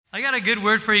I got a good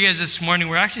word for you guys this morning.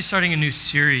 We're actually starting a new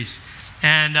series.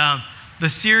 And the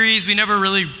series, we never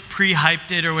really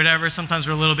pre-hyped it or whatever. Sometimes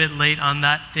we're a little bit late on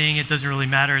that thing. It doesn't really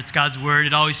matter. It's God's word.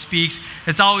 It always speaks.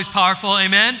 It's always powerful.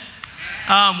 Amen?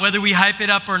 Whether we hype it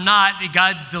up or not,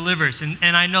 God delivers.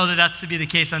 And I know that that's to be the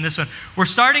case on this one. We're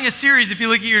starting a series, if you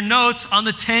look at your notes, on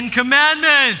the 10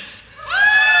 Commandments.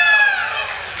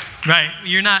 Right.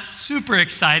 You're not super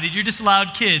excited. You're just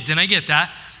loud kids, and I get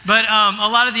that. But a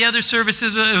lot of the other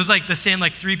services, it was like the same,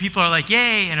 like 3 people are like,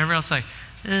 yay, and everyone else like,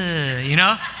 you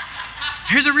know?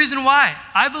 Here's a reason why.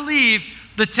 I believe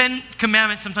the 10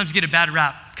 Commandments sometimes get a bad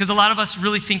rap, because a lot of us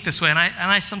really think this way, and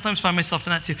I sometimes find myself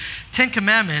in that too. 10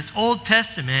 Commandments, Old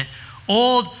Testament,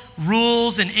 old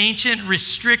rules and ancient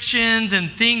restrictions and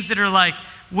things that are like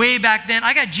way back then.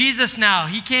 I got Jesus now.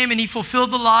 He came and he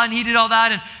fulfilled the law and he did all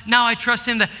that, and now I trust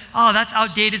him. That's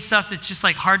outdated stuff that's just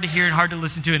like hard to hear and hard to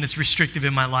listen to, and it's restrictive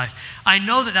in my life. I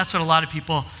know that that's what a lot of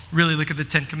people really look at the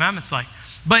 10 Commandments like.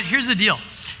 But here's the deal.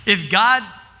 If God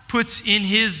puts in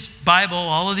his Bible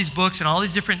all of these books and all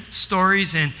these different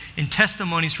stories and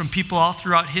testimonies from people all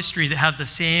throughout history that have the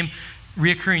same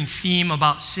reoccurring theme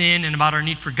about sin and about our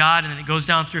need for God, and then it goes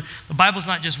down through. The Bible's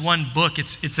not just one book.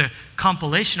 It's a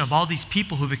compilation of all these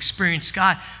people who've experienced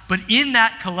God. But in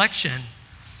that collection,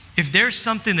 if there's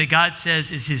something that God says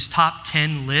is his top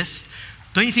 10 list,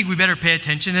 don't you think we better pay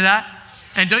attention to that?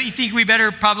 And don't you think we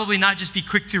better probably not just be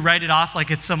quick to write it off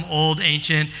like it's some old,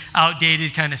 ancient,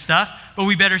 outdated kind of stuff, but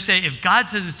we better say, if God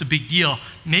says it's a big deal,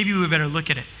 maybe we better look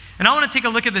at it. And I want to take a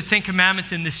look at the 10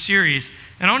 Commandments in this series,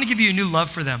 and I want to give you a new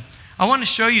love for them. I want to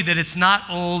show you that it's not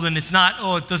old and it's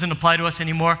not, it doesn't apply to us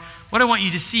anymore. What I want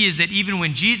you to see is that even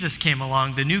when Jesus came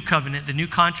along, the new covenant, the new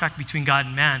contract between God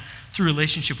and man through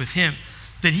relationship with him,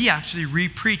 that he actually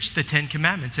re-preached the 10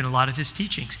 Commandments in a lot of his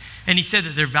teachings. And he said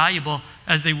that they're valuable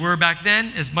as they were back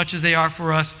then, as much as they are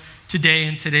for us today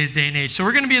in today's day and age. So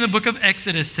we're going to be in the book of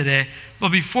Exodus today. But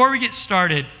before we get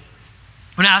started, I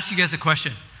want to ask you guys a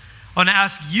question. I want to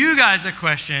ask you guys a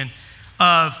question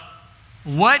of,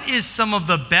 what is some of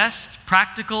the best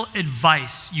practical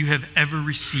advice you have ever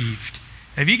received?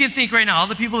 If you can think right now, all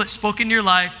the people that spoke into your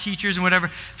life, teachers and whatever,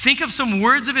 think of some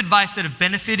words of advice that have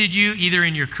benefited you either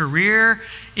in your career,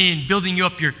 in building you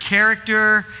up your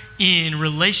character, in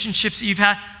relationships that you've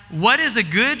had. What is a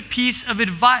good piece of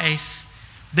advice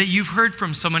that you've heard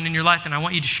from someone in your life? And I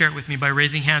want you to share it with me by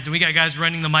raising hands. And we got guys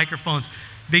running the microphones.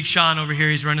 Big Sean over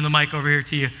here, he's running the mic over here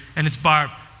to you. And it's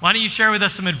Barb. Why don't you share with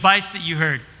us some advice that you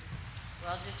heard?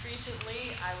 Well, just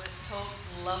recently I was told,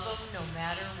 love them no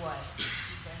matter what.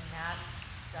 And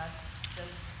that's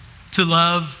just... To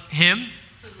love him?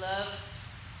 To love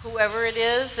whoever it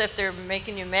is, if they're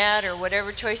making you mad or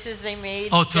whatever choices they made.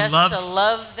 Oh, to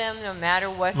love them no matter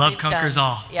what love they've conquers done.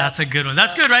 all. Yep. That's a good one.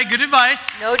 That's good, right? Good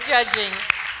advice. No judging.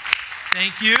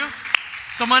 Thank you.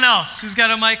 Someone else. Who's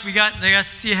got a mic? They got to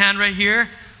see a hand right here.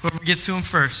 Whoever gets to him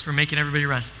first. We're making everybody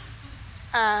run.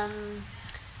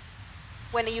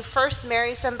 When you first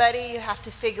marry somebody, you have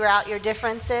to figure out your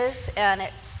differences, and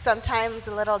it's sometimes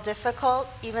a little difficult,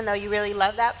 even though you really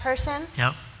love that person.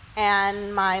 Yep.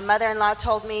 And my mother-in-law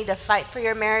told me to fight for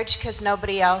your marriage because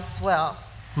nobody else will.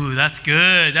 Ooh, that's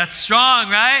good. That's strong,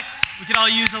 right? We could all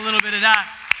use a little bit of that.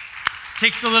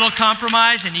 Takes a little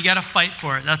compromise, and you got to fight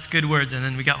for it. That's good words. And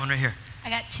then we got one right here. I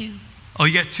got 2. Oh,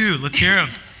 you got 2. Let's hear them.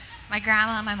 My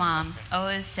grandma and my mom's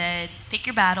always said, pick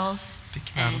your battles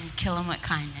and kill them with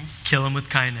kindness. Kill them with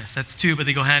kindness. That's 2, but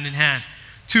they go hand in hand.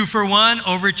 2 for 1,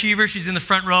 overachiever. She's in the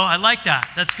front row. I like that.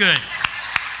 That's good.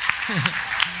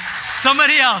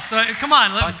 Somebody else. Come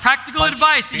on. Practical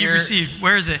advice that you've received.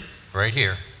 Where is it? Right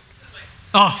here.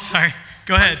 Oh, sorry.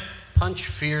 Go ahead. Punch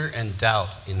fear and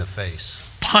doubt in the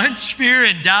face. Punch fear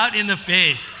and doubt in the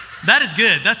face. That is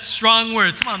good. That's strong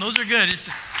words. Come on, those are good. It's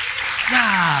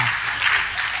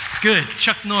good.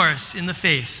 Chuck Norris in the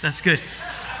face. That's good.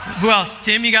 Who else?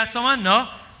 Tim, you got someone? No?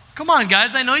 Come on,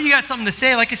 guys. I know you got something to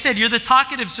say. Like I said, you're the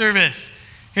talkative service.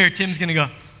 Here, Tim's going to go.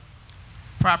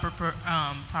 Proper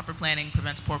planning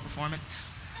prevents poor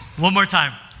performance. One more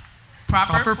time.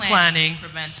 Proper planning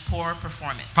prevents poor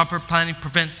performance. Proper planning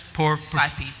prevents poor...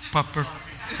 5 P's. Proper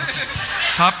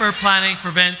planning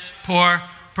prevents poor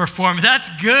performance. That's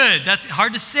good. That's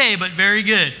hard to say, but very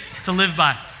good to live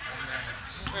by.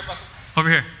 Over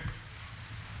here.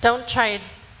 Don't try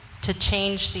to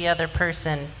change the other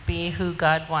person. Be who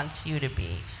God wants you to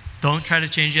be. Don't try to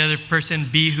change the other person.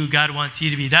 Be who God wants you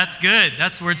to be. That's good.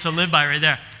 That's words to live by right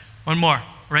there. One more.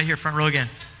 Right here, front row again.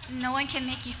 No one can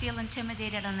make you feel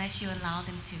intimidated unless you allow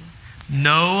them to.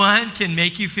 No one can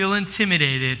make you feel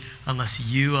intimidated unless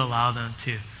you allow them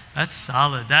to. That's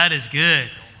solid. That is good.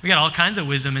 We got all kinds of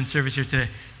wisdom in service here today.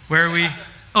 Where are we?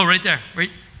 Oh, right there. Right.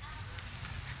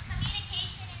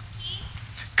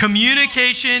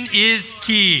 Communication is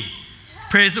key.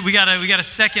 Praise that we got a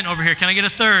second over here. Can I get a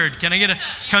third?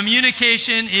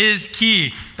 Communication is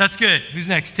key. That's good. Who's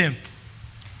next? Tim.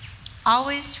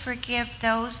 Always forgive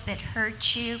those that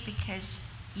hurt you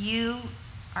because you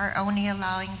are only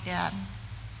allowing them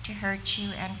to hurt you,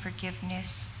 and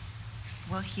forgiveness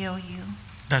will heal you.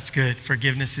 That's good.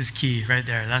 Forgiveness is key right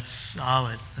there. That's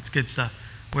solid. That's good stuff.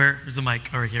 Where's the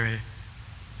mic? Over here, right here.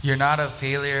 You're not a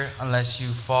failure unless you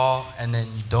fall and then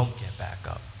you don't get back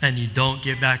up. And you don't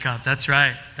get back up. That's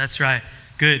right. That's right.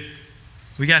 Good.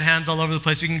 We got hands all over the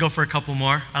place. We can go for a couple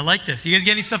more. I like this. You guys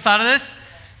get any stuff out of this?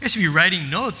 You guys should be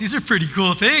writing notes. These are pretty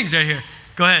cool things right here.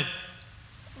 Go ahead.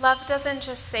 Love doesn't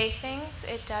just say things,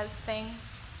 it does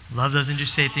things. Love doesn't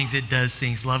just say things, it does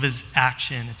things. Love is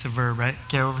action. It's a verb, right?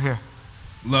 Okay, over here.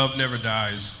 Love never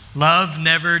dies. Love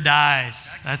never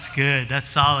dies. That's good. That's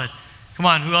solid. Come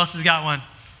on, who else has got one?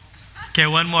 Okay,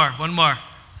 one more.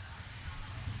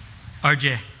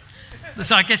 RJ.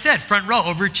 So like I said, front row,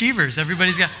 overachievers.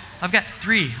 I've got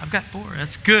 3, I've got 4.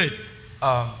 That's good.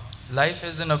 Life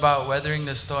isn't about weathering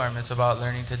the storm. It's about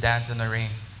learning to dance in the rain.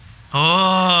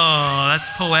 Oh, that's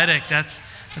poetic. That's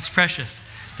precious.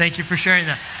 Thank you for sharing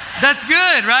that. That's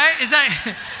good, right?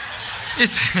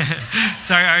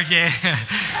 Sorry, RJ.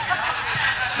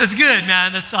 That's good,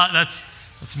 man.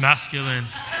 That's masculine.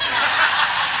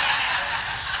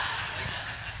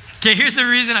 Okay, here's the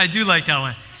reason I do like that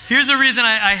one. Here's the reason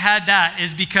I had that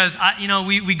is because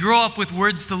we grow up with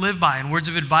words to live by and words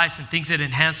of advice and things that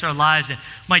enhance our lives. And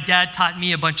my dad taught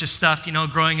me a bunch of stuff,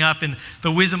 growing up, and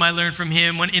the wisdom I learned from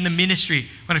him in the ministry.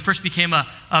 When I first became a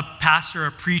pastor,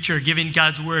 a preacher, giving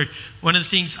God's word, one of the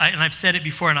things, and I've said it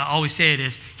before and I always say it,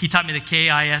 is he taught me the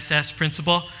KISS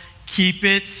principle. Keep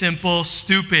it simple,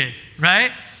 stupid,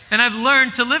 right? And I've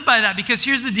learned to live by that because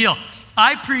here's the deal.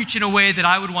 I preach in a way that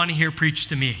I would want to hear preached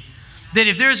to me. That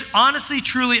if there's honestly,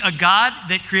 truly a God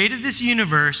that created this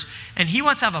universe and he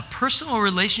wants to have a personal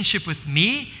relationship with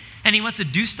me and he wants to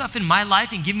do stuff in my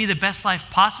life and give me the best life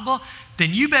possible,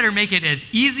 then you better make it as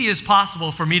easy as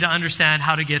possible for me to understand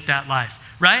how to get that life,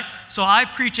 right? So I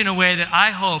preach in a way that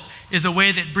I hope is a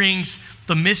way that brings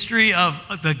the mystery of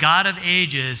the God of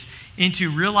ages into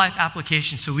real life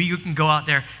application so we can go out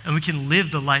there and we can live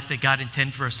the life that God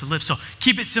intended for us to live. So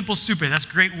keep it simple, stupid. That's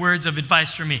great words of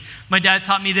advice for me. My dad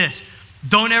taught me this.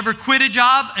 Don't ever quit a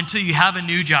job until you have a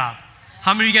new job.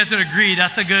 How many of you guys would agree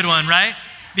that's a good one, right?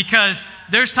 Because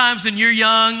there's times when you're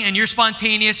young and you're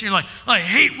spontaneous and you're like, oh, I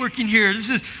hate working here. This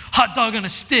is hot dog on a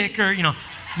stick, or,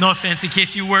 no offense in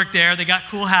case you work there. They got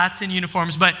cool hats and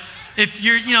uniforms. But if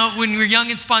you're, when you're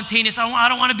young and spontaneous, I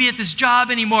don't want to be at this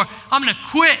job anymore. I'm going to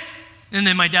quit. And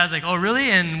then my dad's like, oh, really?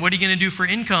 And what are you going to do for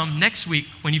income next week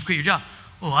when you've quit your job?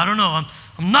 Oh, I don't know.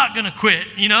 I'm not going to quit,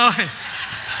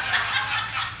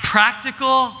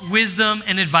 Practical wisdom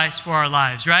and advice for our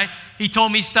lives, right? He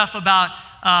told me stuff about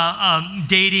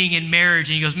dating and marriage.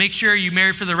 And he goes, make sure you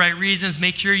marry for the right reasons.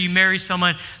 Make sure you marry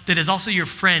someone that is also your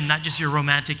friend, not just your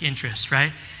romantic interest,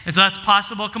 right? And so that's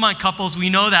possible. Come on, couples, we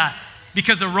know that.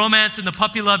 Because the romance and the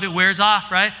puppy love, it wears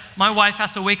off, right? My wife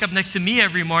has to wake up next to me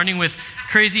every morning with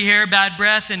crazy hair, bad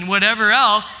breath, and whatever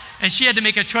else. And she had to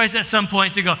make a choice at some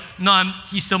point to go, no,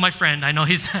 he's still my friend. I know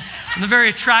I'm very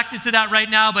attracted to that right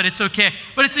now, but it's okay.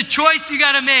 But it's a choice you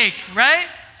got to make, right?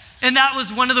 And that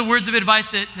was one of the words of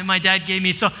advice that my dad gave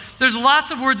me. So there's lots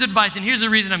of words of advice, and here's the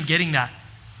reason I'm getting that.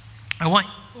 I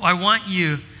want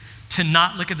you to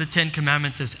not look at the 10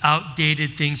 Commandments as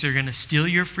outdated things that are going to steal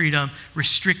your freedom,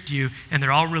 restrict you, and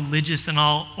they're all religious and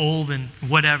all old and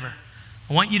whatever.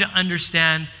 I want you to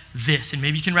understand this, and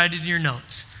maybe you can write it in your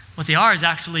notes. What they are is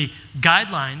actually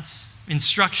guidelines,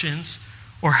 instructions,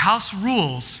 or house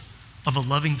rules of a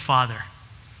loving father.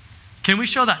 Can we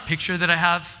show that picture that I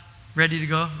have ready to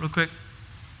go real quick?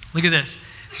 Look at this.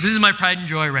 This is my pride and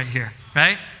joy right here,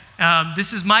 right?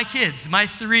 This is my kids, my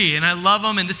 3, and I love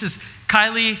them. And this is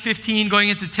Kylie, 15, going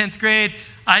into 10th grade.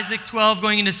 Isaac, 12,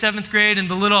 going into 7th grade. And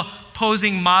the little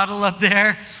posing model up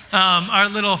there, our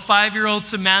little 5-year-old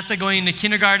Samantha going into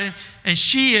kindergarten. And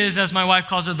she is, as my wife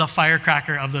calls her, the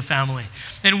firecracker of the family.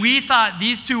 And we thought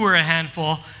these 2 were a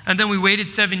handful. And then we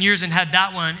waited 7 years and had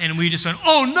that one. And we just went,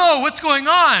 oh no, what's going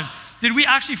on? Did we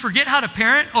actually forget how to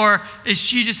parent? Or is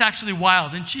she just actually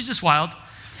wild? And she's just wild.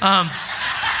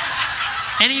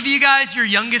 Any of you guys, your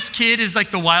youngest kid is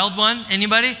like the wild one?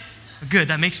 Anybody? Good,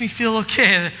 that makes me feel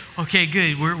okay. Okay,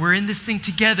 good, we're in this thing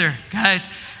together, guys.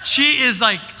 She is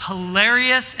like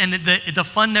hilarious, and the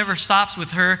fun never stops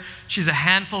with her. She's a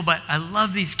handful, but I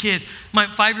love these kids. My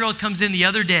 5-year-old comes in the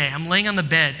other day. I'm laying on the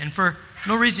bed, and for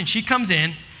no reason, she comes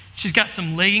in. She's got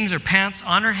some leggings or pants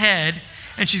on her head,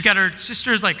 and she's got her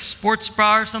sister's like sports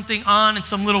bra or something on, and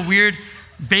some little weird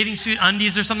bathing suit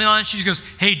undies or something on. She just goes,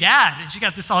 "Hey, Dad." And she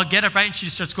got this all get up, right? And she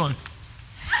just starts going.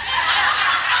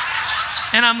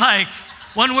 And I'm like,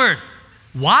 one word,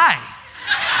 why?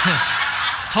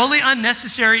 Totally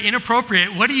unnecessary,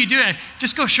 inappropriate. What are you doing?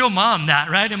 Just go show Mom that,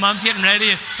 right? And Mom's getting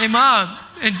ready. And, "Hey, Mom,"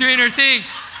 and doing her thing.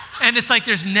 And it's like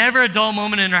there's never a dull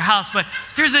moment in our house. But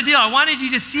here's the deal. I wanted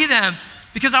you to see them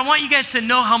because I want you guys to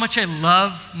know how much I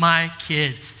love my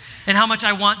kids and how much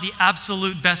I want the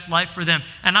absolute best life for them.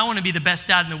 And I want to be the best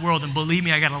dad in the world. And believe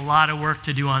me, I got a lot of work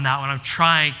to do on that one. I'm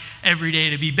trying every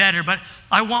day to be better. But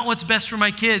I want what's best for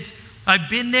my kids. I've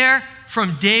been there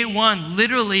from day one,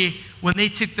 literally when they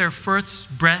took their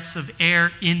first breaths of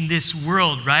air in this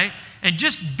world, right? And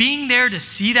just being there to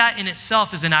see that in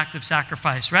itself is an act of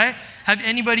sacrifice, right? Have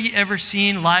anybody ever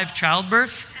seen live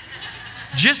childbirth?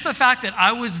 Just the fact that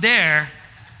I was there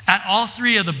at all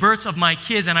three of the births of my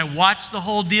kids and I watched the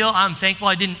whole deal, I'm thankful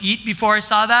I didn't eat before I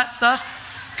saw that stuff,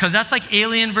 because that's like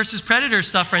Alien versus Predator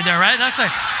stuff right there, right? That's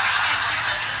like,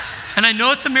 and I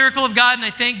know it's a miracle of God and I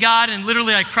thank God and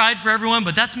literally I cried for everyone,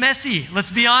 but that's messy,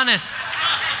 let's be honest.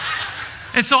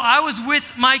 And so I was with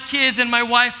my kids and my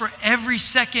wife for every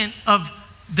second of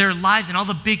their lives and all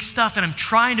the big stuff. And I'm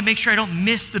trying to make sure I don't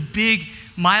miss the big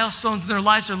milestones in their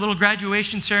lives, their little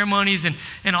graduation ceremonies and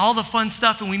all the fun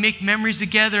stuff. And we make memories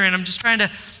together. And I'm just trying to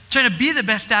be the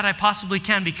best dad I possibly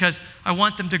can because I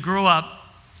want them to grow up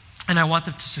and I want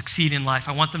them to succeed in life.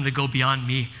 I want them to go beyond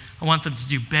me. I want them to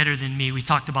do better than me. We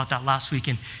talked about that last week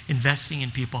in investing in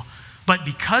people. But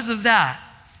because of that,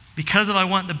 because of I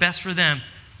want the best for them,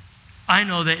 I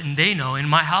know that, and they know, in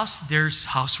my house, there's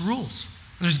house rules.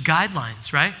 There's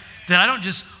guidelines, right? That I don't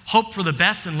just hope for the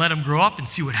best and let them grow up and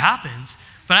see what happens,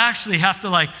 but I actually have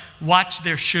to watch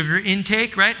their sugar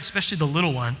intake, right? Especially the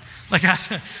little one. Like, I have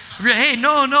to, hey,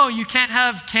 no, you can't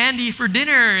have candy for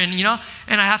dinner, and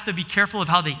I have to be careful of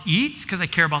how they eat because I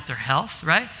care about their health,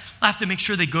 right? I have to make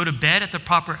sure they go to bed at the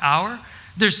proper hour.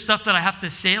 There's stuff that I have to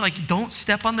say, like, don't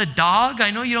step on the dog.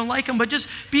 I know you don't like him, but just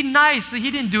be nice. He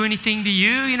didn't do anything to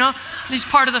you, He's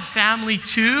part of the family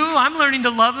too. I'm learning to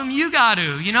love him. You got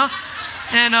to,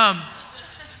 And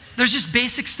there's just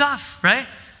basic stuff, right?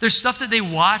 There's stuff that they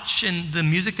watch and the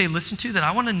music they listen to that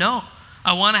I want to know.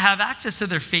 I want to have access to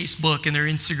their Facebook and their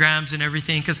Instagrams and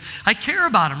everything because I care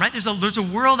about them, right? There's a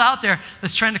world out there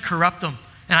that's trying to corrupt them.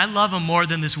 And I love them more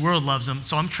than this world loves them.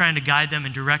 So I'm trying to guide them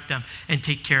and direct them and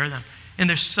take care of them. And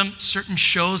there's some certain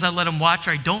shows I let them watch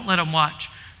or I don't let them watch,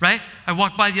 right? I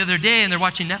walked by the other day and they're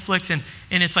watching Netflix and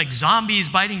it's like zombies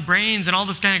biting brains and all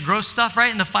this kind of gross stuff,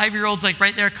 right? And the 5-year-old's like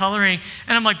right there coloring.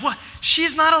 And I'm like, what?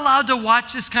 She's not allowed to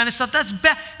watch this kind of stuff. That's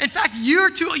bad. In fact,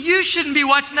 you shouldn't be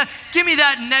watching that. Give me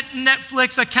that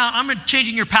Netflix account. I'm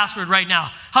changing your password right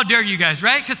now. How dare you guys,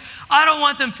 right? Because I don't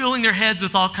want them filling their heads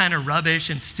with all kind of rubbish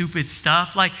and stupid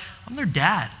stuff. Like, I'm their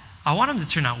dad. I want them to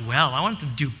turn out well. I want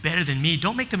them to do better than me.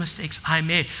 Don't make the mistakes I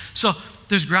made. So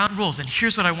there's ground rules. And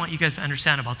here's what I want you guys to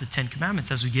understand about the 10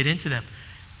 Commandments as we get into them.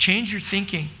 Change your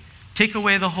thinking. Take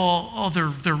away the whole,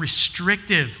 they're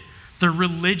restrictive. They're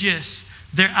religious.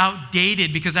 They're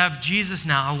outdated because I have Jesus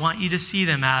now. I want you to see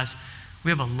them as we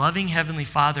have a loving Heavenly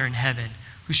Father in heaven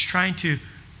who's trying to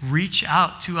reach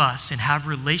out to us and have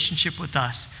relationship with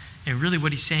us. And really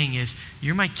what he's saying is,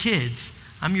 you're my kids.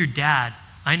 I'm your dad.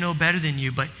 I know better than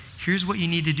you, but here's what you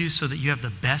need to do so that you have the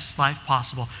best life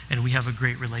possible and we have a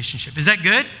great relationship. Is that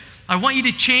good? I want you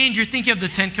to change your thinking of the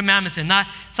 10 Commandments and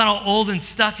it's not all old and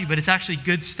stuffy, but it's actually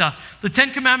good stuff. The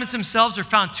 10 Commandments themselves are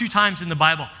found 2 times in the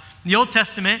Bible. In the Old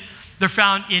Testament, they're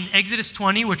found in Exodus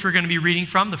 20, which we're going to be reading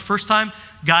from. The first time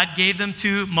God gave them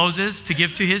to Moses to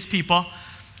give to his people.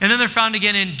 And then they're found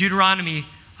again in Deuteronomy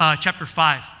chapter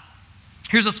 5.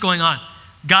 Here's what's going on.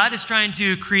 God is trying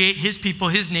to create his people,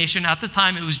 his nation. At the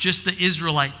time, it was just the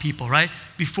Israelite people, right?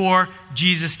 Before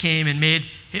Jesus came and made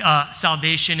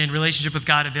salvation and relationship with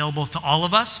God available to all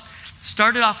of us.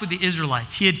 Started off with the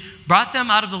Israelites. He had brought them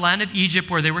out of the land of Egypt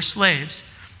where they were slaves.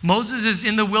 Moses is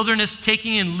in the wilderness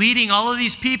taking and leading all of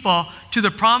these people to the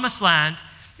promised land.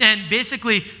 And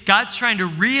basically, God's trying to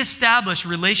reestablish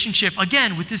relationship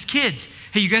again with his kids.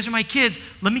 Hey, you guys are my kids.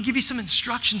 Let me give you some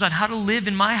instructions on how to live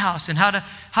in my house and how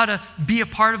to be a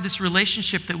part of this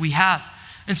relationship that we have.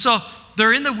 And so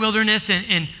they're in the wilderness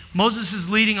and Moses is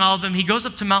leading all of them. He goes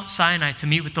up to Mount Sinai to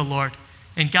meet with the Lord.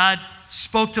 And God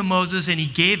spoke to Moses and he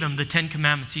gave him the 10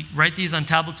 Commandments. He write these on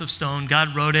tablets of stone.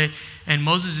 God wrote it. And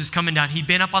Moses is coming down. He'd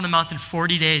been up on the mountain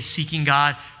 40 days seeking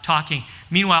God, talking.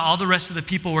 Meanwhile, all the rest of the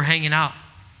people were hanging out.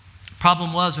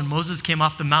 Problem was, when Moses came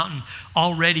off the mountain,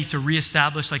 all ready to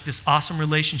reestablish like this awesome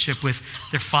relationship with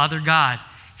their Father God,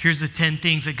 here's the 10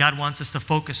 things that God wants us to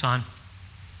focus on.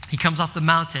 He comes off the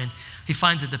mountain. He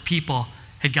finds that the people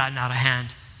had gotten out of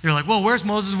hand. They're like, well, where's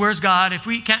Moses? Where's God? If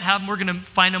we can't have them, we're going to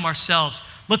find them ourselves.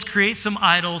 Let's create some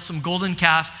idols, some golden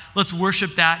calves. Let's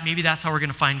worship that. Maybe that's how we're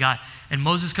going to find God. And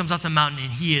Moses comes off the mountain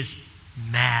and he is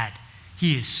mad.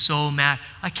 He is so mad.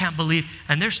 I can't believe.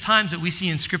 And there's times that we see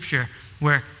in Scripture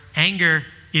where anger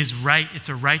is right. It's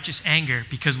a righteous anger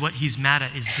because what he's mad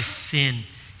at is the sin.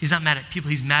 He's not mad at people.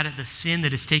 He's mad at the sin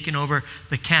that has taken over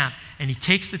the camp. And he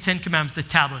takes the 10 Commandments, the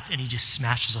tablets, and he just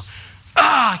smashes them.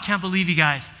 I can't believe you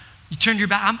guys. You turned your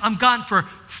back. I'm gone for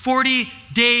 40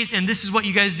 days, and this is what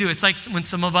you guys do. It's like when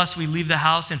some of us, we leave the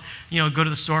house and, go to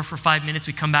the store for 5 minutes.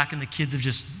 We come back and the kids have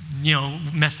just,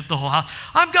 messed up the whole house.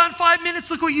 I'm gone 5 minutes.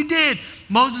 Look what you did.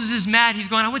 Moses is mad. He's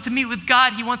going, I went to meet with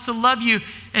God. He wants to love you.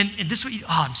 And this is what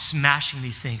I'm smashing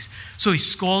these things. So he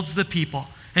scolds the people,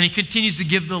 and he continues to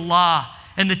give the law.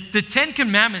 And the 10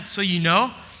 Commandments, so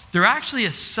they're actually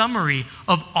a summary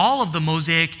of all of the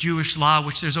Mosaic Jewish law,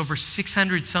 which there's over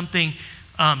 600 something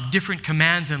different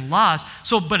commands and laws.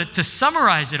 But to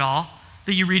summarize it all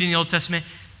that you read in the Old Testament,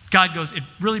 God goes, it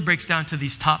really breaks down to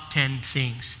these top 10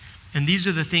 things. And these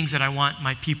are the things that I want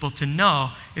my people to know.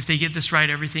 If they get this right,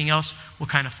 everything else will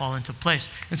kind of fall into place.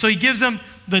 And so he gives them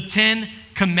the 10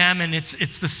 Commandments.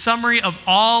 It's the summary of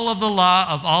all of the law,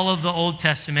 of all of the Old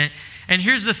Testament. And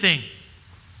here's the thing.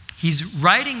 He's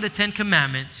writing the 10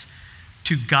 Commandments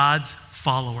to God's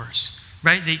followers,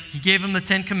 right? He gave them the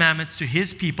 10 Commandments to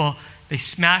his people. They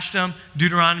smashed them.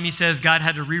 Deuteronomy says God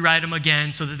had to rewrite them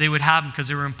again so that they would have them because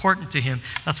they were important to him.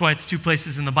 That's why it's 2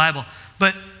 places in the Bible.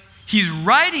 But he's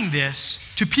writing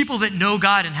this to people that know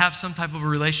God and have some type of a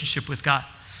relationship with God.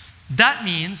 That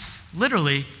means,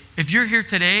 literally, if you're here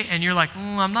today and you're like,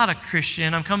 I'm not a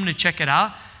Christian, I'm coming to check it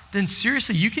out, then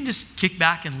seriously, you can just kick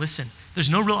back and listen. There's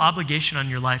no real obligation on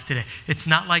your life today. It's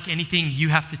not like anything you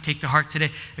have to take to heart today.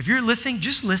 If you're listening,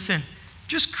 just listen.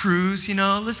 Just cruise,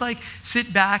 let's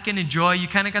sit back and enjoy. You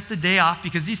kind of got the day off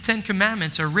because these 10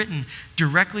 Commandments are written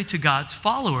directly to God's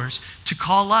followers to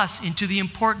call us into the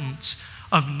importance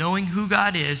of knowing who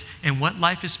God is and what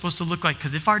life is supposed to look like.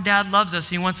 Because if our dad loves us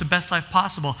and he wants the best life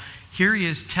possible, here he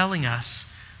is telling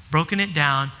us, broken it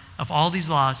down of all these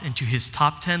laws into his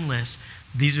top 10 list.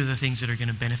 These are the things that are going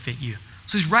to benefit you.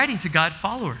 So he's writing to God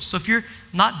followers. So if you're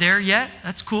not there yet,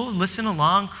 that's cool. Listen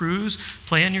along, cruise,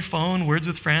 play on your phone, words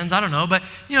with friends, I don't know. But,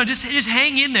 just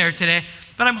hang in there today.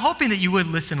 But I'm hoping that you would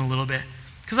listen a little bit.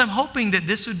 Because I'm hoping that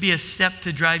this would be a step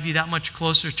to drive you that much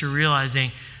closer to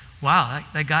realizing, wow,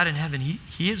 that God in heaven,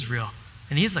 he is real.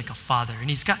 And he is like a father. And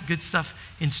he's got good stuff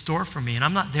in store for me. And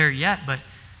I'm not there yet, but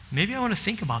maybe I want to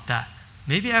think about that.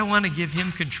 Maybe I want to give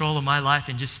him control of my life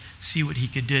and just see what he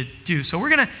could do. So we're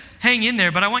going to hang in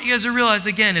there, but I want you guys to realize,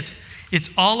 again, it's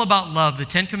all about love. The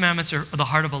 10 Commandments are the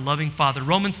heart of a loving father.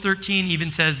 Romans 13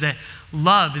 even says that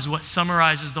love is what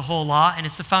summarizes the whole law, and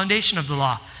it's the foundation of the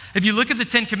law. If you look at the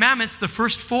 10 Commandments, the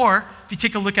first 4, if you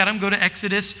take a look at them, go to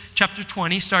Exodus chapter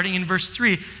 20, starting in verse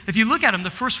 3. If you look at them, the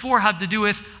first 4 have to do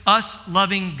with us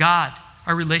loving God,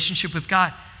 our relationship with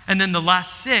God. And then the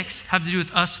last 6 have to do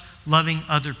with us loving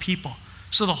other people.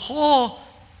 So the whole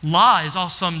law is all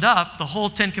summed up, the whole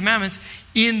 10 Commandments,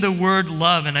 in the word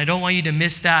love. And I don't want you to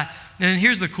miss that. And then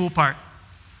here's the cool part.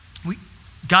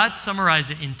 God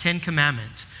summarized it in 10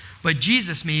 Commandments. But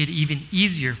Jesus made it even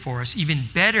easier for us, even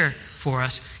better for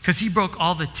us, because he broke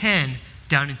all the 10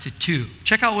 down into 2.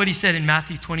 Check out what he said in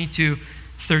Matthew 22,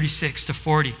 36 to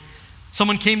 40.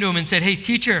 Someone came to him and said, hey,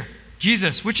 teacher,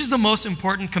 Jesus, which is the most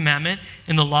important commandment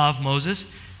in the law of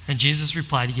Moses? And Jesus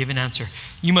replied, he gave an answer.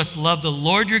 You must love the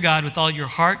Lord your God with all your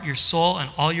heart, your soul, and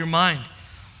all your mind.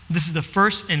 This is the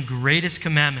first and greatest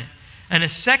commandment. And a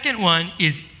second one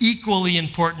is equally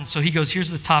important. So he goes, here's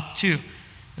the top 2.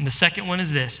 And the second one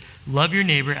is this, love your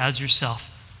neighbor as yourself.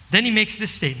 Then he makes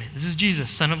this statement. This is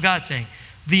Jesus, Son of God, saying,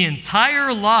 the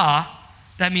entire law,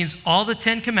 that means all the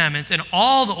 10 Commandments and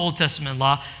all the Old Testament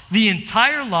law, the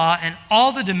entire law and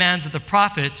all the demands of the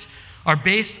prophets are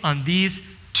based on these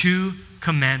 2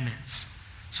 commandments.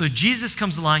 So Jesus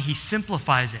comes along, he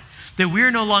simplifies it. That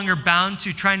we're no longer bound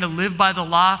to trying to live by the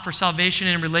law for salvation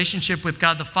and relationship with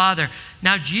God the Father.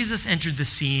 Now Jesus entered the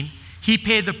scene. He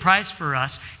paid the price for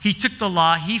us. He took the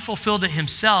law. He fulfilled it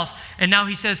himself. And now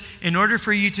he says, in order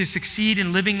for you to succeed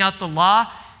in living out the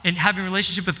law and having a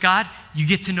relationship with God, you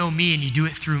get to know me and you do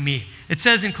it through me. It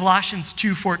says in Colossians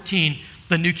 2:14,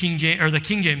 the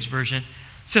King James Version,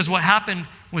 it says what happened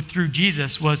through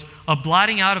Jesus was a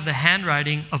blotting out of the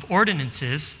handwriting of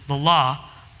ordinances, the law,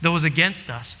 that was against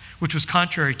us, which was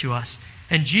contrary to us.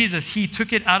 And Jesus, he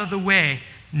took it out of the way,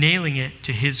 nailing it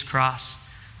to his cross.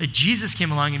 That Jesus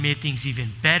came along and made things even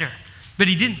better. But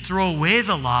he didn't throw away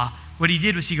the law. What he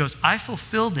did was he goes, I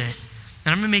fulfilled it,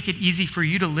 and I'm going to make it easy for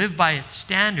you to live by its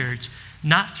standards.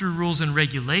 not through rules and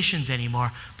regulations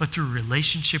anymore, but through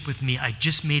relationship with me. I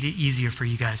just made it easier for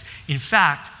you guys. In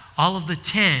fact, all of the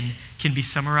 10 can be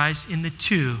summarized in the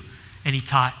 2, and he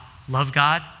taught love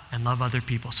God and love other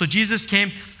people. So Jesus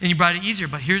came and he brought it easier,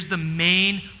 but here's the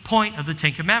main point of the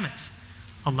 10 Commandments.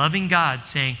 A loving God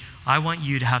saying, I want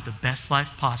you to have the best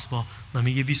life possible. Let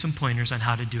me give you some pointers on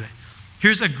how to do it.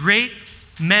 Here's a great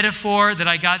metaphor that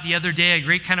I got the other day, a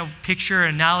great kind of picture,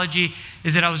 analogy,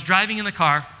 is that I was driving in the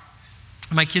car.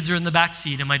 My kids are in the back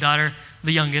seat, and my daughter,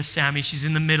 the youngest, Sammy, she's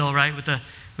in the middle, right, with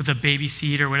a baby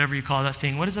seat or whatever you call that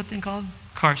thing. What is that thing called?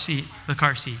 Car seat. The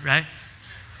car seat, right?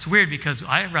 It's weird because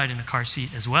I ride in a car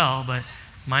seat as well, but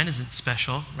mine isn't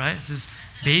special, right? This is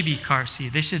baby car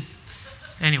seat. They should,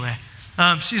 anyway.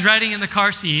 She's riding in the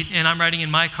car seat, and I'm riding in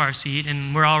my car seat,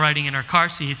 and we're all riding in our car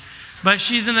seats. But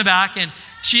she's in the back, and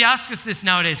she asks us this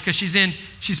nowadays because she's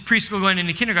preschool going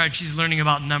into kindergarten. She's learning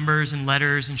about numbers and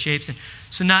letters and shapes. And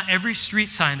so now every street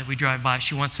sign that we drive by,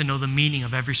 she wants to know the meaning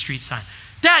of every street sign.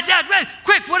 Dad, red,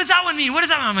 quick, what does that one mean? What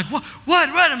does that mean? I'm like, what?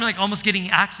 I'm like almost getting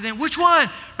an accident. Which one?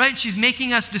 Right? And she's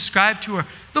making us describe to her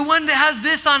the one that has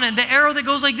this on it, the arrow that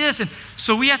goes like this. And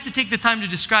so we have to take the time to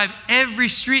describe every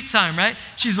street sign, right?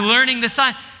 She's learning the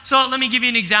sign. So let me give you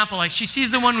an example. Like she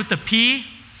sees the one with the P,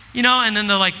 and then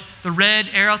the red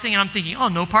arrow thing, and I'm thinking, oh,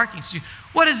 no parking. So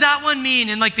what does that one mean?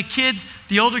 And like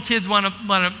the older kids want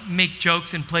to make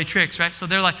jokes and play tricks, right? So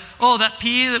they're like, oh, that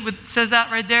P that says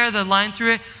that right there, the line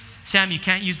through it. Sam, you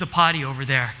can't use the potty over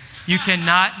there. You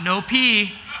cannot, no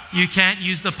pee. You can't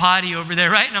use the potty over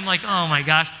there, right? And I'm like, oh my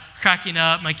gosh, cracking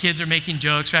up. My kids are making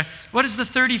jokes, right? What is the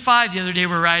 35? The other day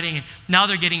we're riding, and now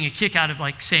they're getting a kick out of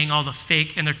like saying all the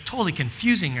fake, and they're totally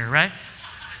confusing her, right?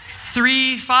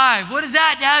 3-5. What is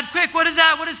that, Dad? Quick, what is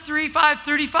that? What does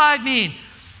 35 mean?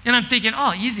 And I'm thinking,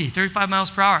 oh, easy, 35 miles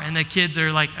per hour. And the kids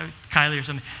are like, Kylie or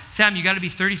something, Sam, you got to be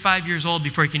 35 years old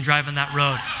before you can drive on that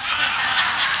road.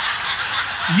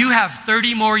 You have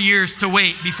 30 more years to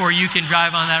wait before you can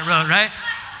drive on that road, right?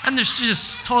 And they're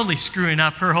just totally screwing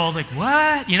up her whole, like,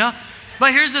 what?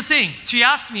 But here's the thing. She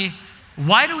asked me,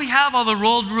 why do we have all the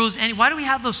road rules? Why do we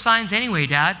have those signs anyway,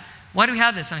 Dad? Why do we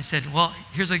have this? And I said, well,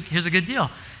 here's a good deal.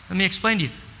 Let me explain to you.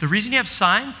 The reason you have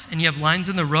signs and you have lines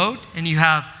in the road and you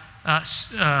have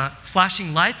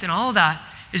flashing lights and all of that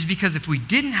is because if we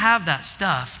didn't have that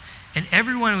stuff and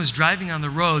everyone was driving on the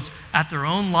roads at their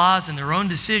own laws and their own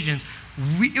decisions,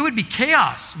 it would be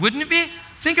chaos, wouldn't it be?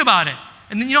 Think about it.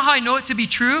 And then you know how I know it to be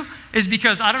true? Is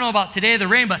because, I don't know about today, the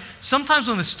rain, but sometimes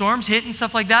when the storms hit and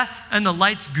stuff like that, and the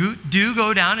lights do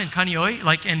go down in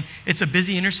Kaneohe, and it's a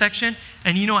busy intersection,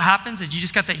 and you know what happens? Is you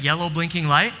just got that yellow blinking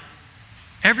light.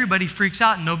 Everybody freaks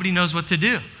out and nobody knows what to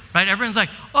do, right? Everyone's like,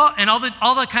 oh, and all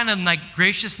the kind of like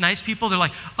gracious, nice people, they're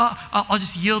like, oh, I'll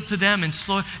just yield to them and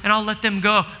slow, and I'll let them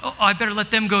go. Oh, I better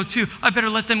let them go too. I better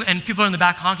let them, and people are in the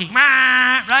back honking,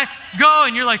 right? Go,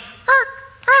 and you're like, hurt.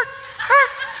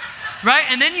 Right?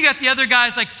 And then you got the other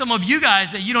guys, like some of you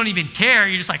guys that you don't even care.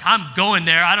 You're just like, I'm going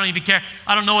there. I don't even care.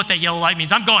 I don't know what that yellow light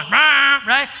means. I'm going,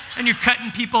 right? And you're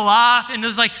cutting people off. And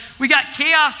it's like, we got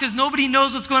chaos because nobody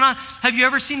knows what's going on. Have you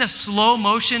ever seen a slow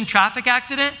motion traffic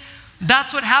accident?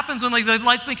 That's what happens when like the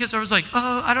lights blink. So I was like,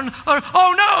 oh, I don't know.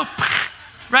 Oh no.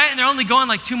 Right? And they're only going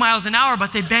like 2 miles an hour,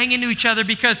 but they bang into each other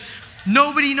because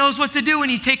nobody knows what to do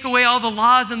when you take away all the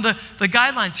laws and the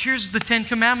guidelines. Here's the 10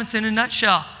 Commandments in a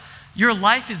nutshell. Your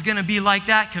life is going to be like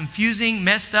that, confusing,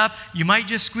 messed up. You might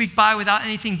just squeak by without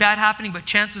anything bad happening, but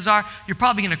chances are you're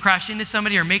probably going to crash into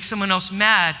somebody or make someone else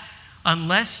mad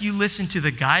unless you listen to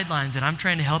the guidelines that I'm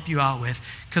trying to help you out with,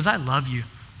 because I love you.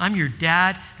 I'm your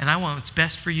dad, and I want what's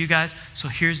best for you guys, so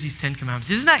here's these 10 Commandments.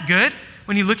 Isn't that good?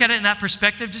 When you look at it in that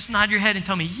perspective, just nod your head and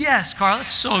tell me, yes, Carl, that's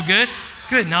so good.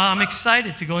 Good, now I'm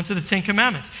excited to go into the 10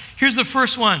 Commandments. Here's the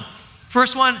first one.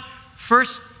 First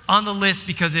on the list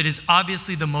because it is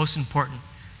obviously the most important.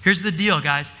 Here's the deal,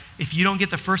 guys. If you don't get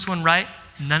the first one right,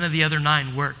 none of the other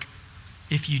 9 work.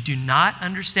 If you do not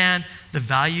understand the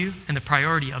value and the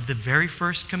priority of the very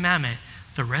first commandment,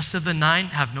 the rest of the 9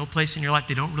 have no place in your life.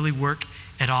 They don't really work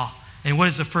at all. And what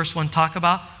does the first one talk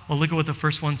about? Well, look at what the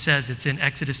first one says. It's in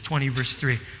Exodus 20, verse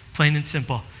 3. Plain and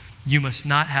simple. You must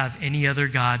not have any other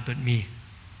God but me.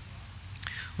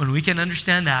 When we can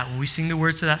understand that, when we sing the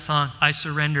words to that song, I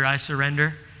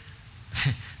surrender,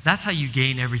 that's how you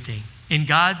gain everything. In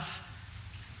God's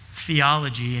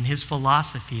theology, in his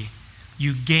philosophy,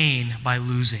 you gain by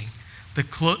losing.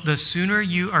 The sooner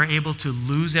you are able to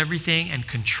lose everything and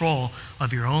control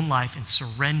of your own life and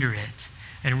surrender it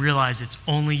and realize it's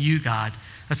only you, God,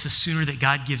 that's the sooner that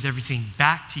God gives everything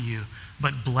back to you,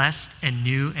 but blessed and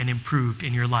new and improved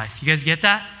in your life. You guys get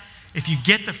that? If you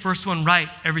get the first one right,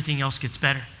 everything else gets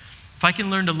better. if I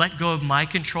can learn to let go of my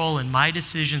control and my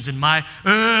decisions and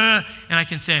and I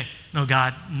can say, no,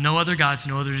 God, no other gods,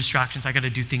 no other distractions. I got to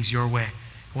do things your way.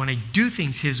 When I do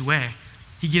things his way,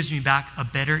 he gives me back a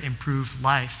better, improved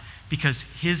life because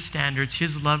his standards,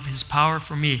 his love, his power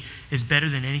for me is better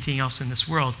than anything else in this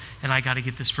world, and I got to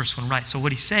get this first one right. So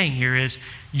what he's saying here is,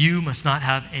 you must not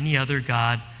have any other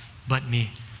God but me.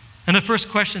 And the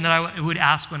first question that I would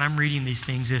ask when I'm reading these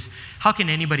things is, how can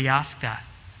anybody ask that?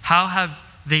 How have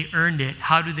they earned it?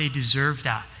 How do they deserve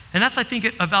that? And that's, I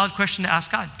think, a valid question to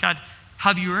ask God. God, how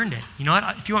have you earned it? You know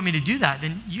what? If you want me to do that,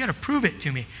 then you got to prove it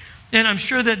to me. And I'm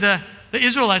sure that the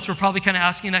Israelites were probably kind of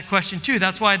asking that question too.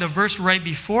 That's why the verse right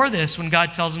before this, when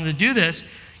God tells them to do this,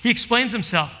 he explains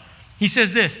himself. He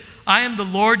says this, I am the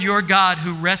Lord your God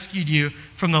who rescued you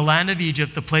from the land of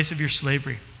Egypt, the place of your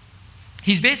slavery.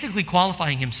 He's basically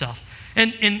qualifying himself.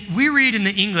 And we read in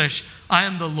the English, I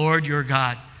am the Lord your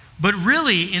God. But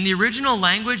really, in the original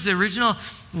language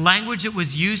that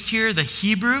was used here, the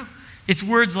Hebrew, it's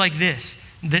words like this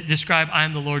that describe I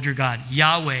am the Lord your God.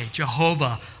 Yahweh,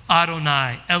 Jehovah,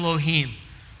 Adonai, Elohim. You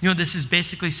know what this is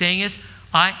basically saying is,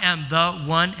 I am the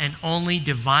one and only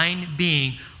divine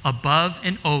being above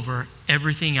and over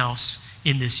everything else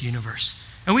in this universe.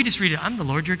 And we just read it, I'm the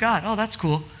Lord your God. Oh, that's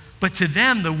cool. But to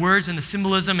them, the words and the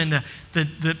symbolism and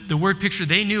the word picture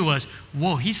they knew was,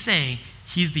 whoa, he's saying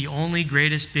he's the only,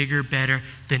 greatest, bigger, better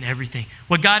than everything.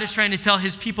 What God is trying to tell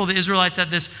his people, the Israelites, at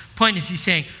this point is he's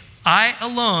saying, I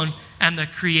alone am the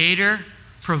creator,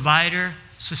 provider,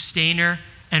 sustainer,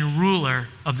 and ruler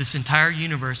of this entire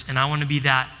universe, and I want to be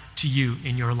that to you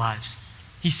in your lives.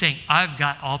 He's saying, I've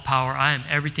got all power. I am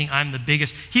everything. I'm the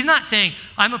biggest. He's not saying,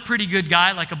 I'm a pretty good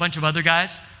guy like a bunch of other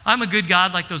guys. I'm a good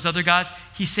God like those other gods.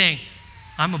 He's saying,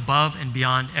 I'm above and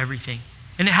beyond everything.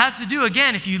 And it has to do,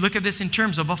 again, if you look at this in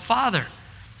terms of a father,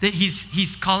 that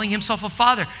he's calling himself a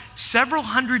father. Several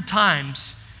hundred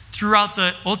times throughout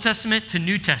the Old Testament to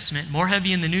New Testament, more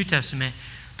heavy in the New Testament,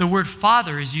 the word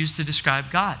father is used to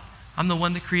describe God. I'm the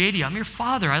one that created you. I'm your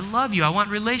father. I love you. I want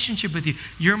relationship with you.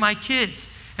 You're my kids.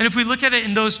 And if we look at it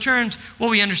in those terms,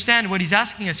 what we understand, what he's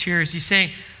asking us here is he's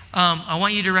saying, I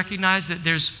want you to recognize that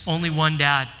there's only one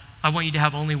dad. I want you to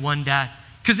have only one dad.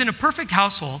 Because in a perfect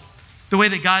household, the way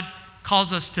that God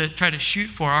calls us to try to shoot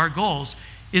for our goals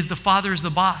is the father is the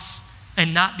boss.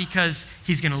 And not because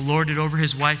he's going to lord it over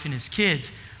his wife and his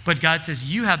kids, but God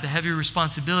says you have the heavy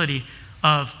responsibility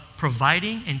of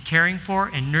providing and caring for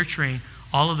and nurturing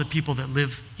all of the people that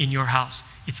live in your house.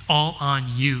 It's all on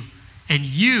you. And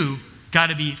you got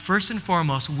to be first and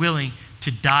foremost willing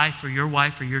to die for your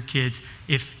wife or your kids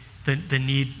if the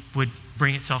need would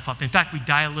bring itself up. In fact, we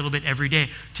die a little bit every day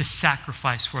to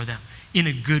sacrifice for them in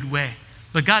a good way.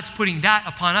 But God's putting that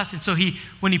upon us. And so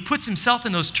when he puts himself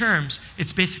in those terms,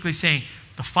 it's basically saying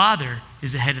the father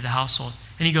is the head of the household.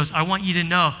 And he goes, I want you to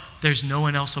know there's no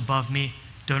one else above me.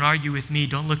 Don't argue with me.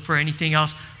 Don't look for anything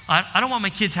else. I don't want my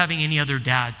kids having any other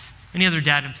dads, any other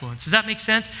dad influence. Does that make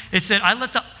sense? It said, I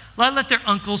let their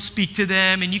uncles speak to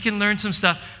them and you can learn some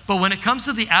stuff. But when it comes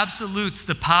to the absolutes,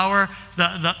 the power,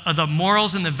 the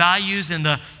morals and the values and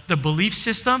the belief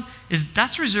system,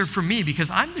 that's reserved for me because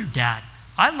I'm their dad.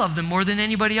 I love them more than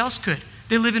anybody else could.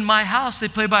 They live in my house. They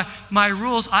play by my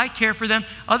rules. I care for them.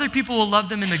 Other people will love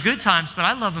them in the good times, but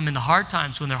I love them in the hard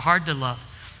times when they're hard to love.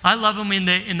 I love them in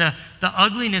the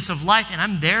ugliness of life, and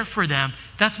I'm there for them.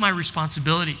 That's my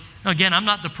responsibility. Now, again, I'm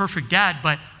not the perfect dad,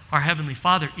 but our Heavenly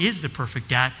Father is the perfect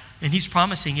dad, and he's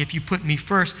promising if you put me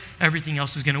first, everything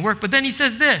else is going to work. But then he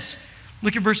says this.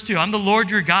 Look at verse 2. I'm the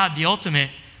Lord your God, the ultimate,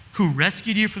 who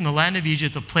rescued you from the land of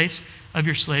Egypt, the place of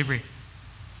your slavery.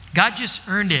 God just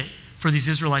earned it for these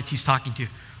Israelites he's talking to.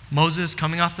 Moses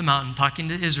coming off the mountain, talking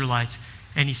to the Israelites,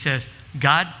 and he says,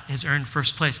 God has earned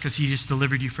first place because he just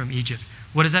delivered you from Egypt.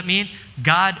 What does that mean?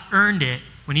 God earned it.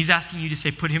 When he's asking you to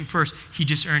say, put him first, he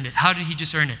just earned it. How did he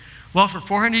just earn it? Well, for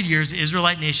 400 years, the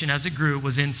Israelite nation, as it grew,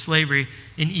 was in slavery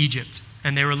in Egypt.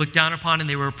 And they were looked down upon and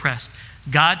they were oppressed.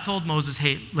 God told Moses,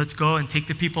 hey, let's go and take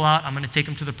the people out. I'm going to take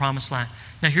them to the promised land.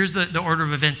 Now, here's the order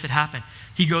of events that happened.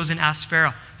 He goes and asks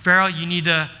Pharaoh, Pharaoh, you need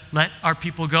to let our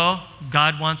people go.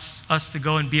 God wants us to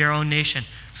go and be our own nation.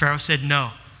 Pharaoh said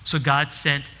no. So God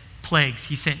sent plagues.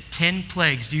 He sent 10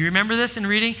 plagues. Do you remember this in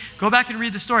reading? Go back and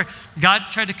read the story. God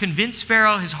tried to convince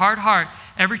Pharaoh, his hard heart,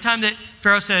 every time that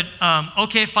Pharaoh said,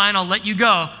 okay, fine, I'll let you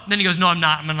go. Then he goes, no, I'm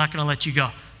not going to let you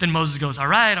go. Then Moses goes, all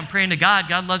right, I'm praying to God.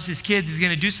 God loves his kids. He's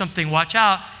going to do something. Watch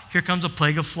out. Here comes a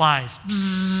plague of flies.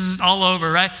 Bzzz, all over,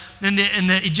 right? And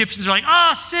the Egyptians are like,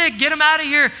 oh, sick, get them out of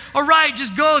here. All right,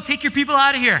 just go, take your people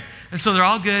out of here. And so they're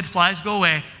all good, flies go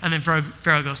away. And then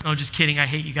Pharaoh goes, no, just kidding, I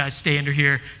hate you guys, stay under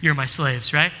here, you're my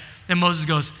slaves, right? And Moses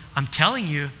goes, I'm telling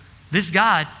you, This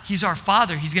God, he's our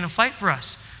Father. He's going to fight for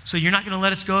us. So you're not going to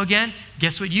let us go again?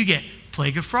 Guess what you get?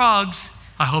 Plague of frogs.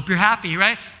 I hope you're happy,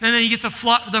 right? And then he gets the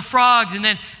frogs, and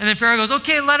then Pharaoh goes,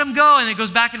 okay, let him go. And it goes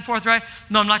back and forth, right?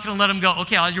 No, I'm not going to let him go.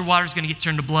 Okay, all your water's going to get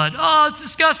turned to blood. Oh, it's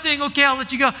disgusting. Okay, I'll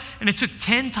let you go. And it took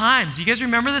 10 times. You guys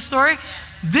remember this story?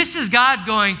 This is God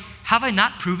going, have I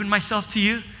not proven myself to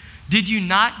you? Did you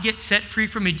not get set free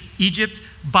from Egypt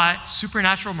by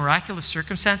supernatural, miraculous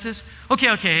circumstances?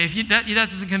 Okay, if that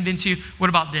doesn't convince you, what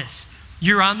about this?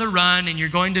 You're on the run and you're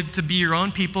going to be your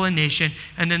own people and nation,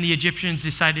 and then the Egyptians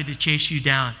decided to chase you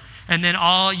down. And then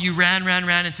you ran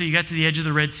until you got to the edge of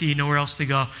the Red Sea, nowhere else to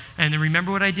go. And then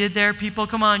remember what I did there, people?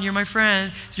 Come on, you're my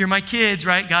friends, you're my kids,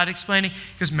 right? God explaining.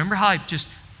 Because remember how I just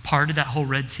parted that whole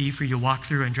Red Sea for you to walk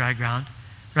through on dry ground,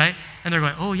 right? And they're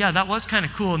going, oh yeah, that was kind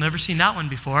of cool. Never seen that one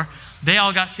before. They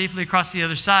all got safely across the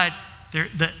other side.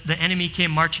 The enemy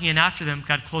came marching in after them,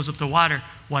 got to close up the water,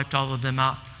 wiped all of them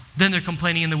out. Then they're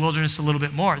complaining in the wilderness a little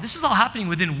bit more. This is all happening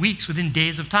within weeks, within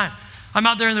days of time. I'm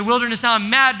out there in the wilderness now. I'm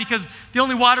mad because the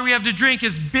only water we have to drink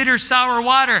is bitter, sour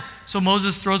water. So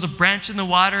Moses throws a branch in the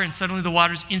water, and suddenly the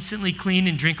water's instantly clean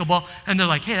and drinkable. And they're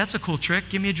like, hey, that's a cool trick.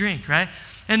 Give me a drink, right?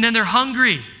 And then they're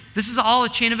hungry. This is all a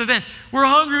chain of events. We're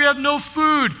hungry. We have no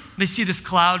food. They see this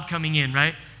cloud coming in,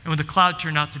 right? And when the cloud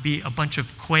turned out to be a bunch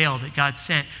of quail that God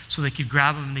sent so they could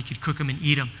grab them and they could cook them and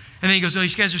eat them. And then he goes, oh, you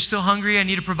guys are still hungry? I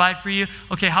need to provide for you?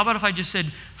 Okay, how about if I just said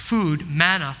food,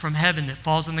 manna from heaven that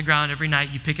falls on the ground every night.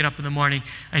 You pick it up in the morning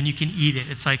and you can eat it.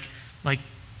 It's like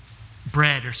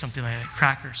bread or something like that,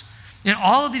 crackers. And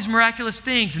all of these miraculous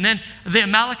things. And then the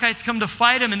Amalekites come to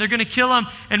fight him and they're going to kill him.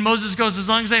 And Moses goes, as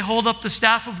long as they hold up the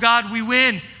staff of God, we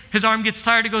win. His arm gets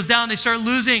tired, it goes down, they start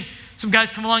losing. Some guys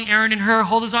come along, Aaron and Hur,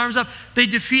 hold his arms up. They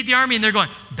defeat the army and they're going,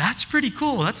 that's pretty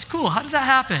cool. That's cool. How did that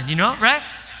happen? You know, right?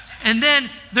 And then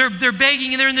they're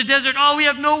begging and they're in the desert. Oh, we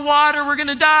have no water. We're going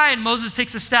to die. And Moses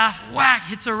takes a staff, whack,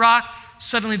 hits a rock.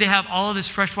 Suddenly they have all of this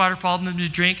fresh water for all of them to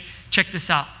drink. Check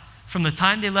this out. From the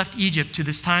time they left Egypt to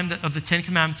this time of the 10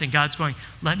 Commandments, and God's going,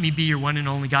 let me be your one and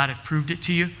only God. I've proved it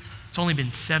to you. It's only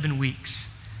been 7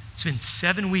 weeks. It's been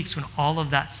 7 weeks when all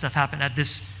of that stuff happened at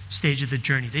this stage of the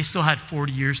journey. They still had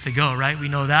 40 years to go, right? We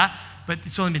know that. But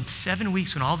it's only been 7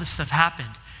 weeks when all this stuff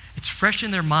happened. It's fresh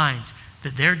in their minds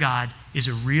that their God is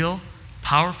a real,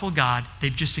 powerful God.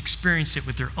 They've just experienced it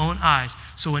with their own eyes.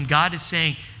 So when God is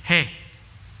saying, hey,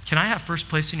 can I have first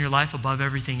place in your life above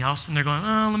everything else? And they're going,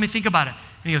 oh, let me think about it.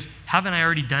 And he goes, haven't I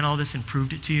already done all this and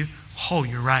proved it to you? Oh,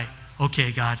 you're right.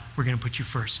 Okay, God, we're going to put you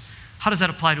first. How does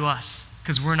that apply to us?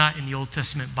 Because we're not in the Old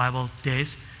Testament Bible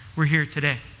days. We're here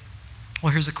today.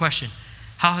 Well, here's a question.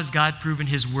 How has God proven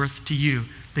his worth to you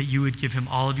that you would give him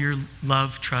all of your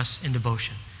love, trust, and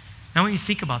devotion? Now, when you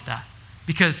think about that,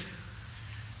 because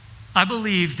I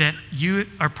believe that you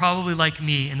are probably like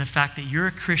me in the fact that you're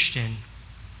a Christian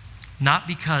not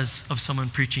because of someone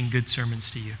preaching good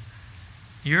sermons to you.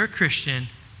 You're a Christian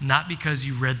not because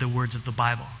you read the words of the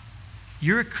Bible.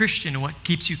 You're a Christian, and what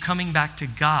keeps you coming back to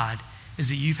God is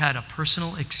that you've had a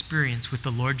personal experience with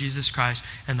the Lord Jesus Christ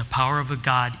and the power of a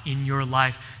God in your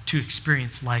life to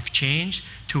experience life change,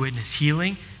 to witness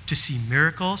healing, to see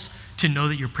miracles, to know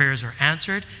that your prayers are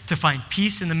answered, to find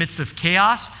peace in the midst of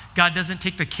chaos. God doesn't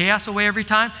take the chaos away every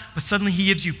time, but suddenly he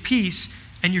gives you peace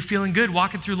and you're feeling good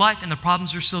walking through life and the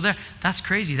problems are still there. That's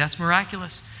crazy. That's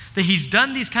miraculous. That he's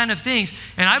done these kind of things.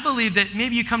 And I believe that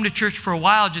maybe you come to church for a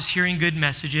while just hearing good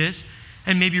messages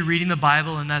and maybe reading the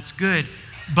Bible, and that's good.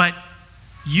 But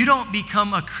you don't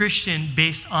become a Christian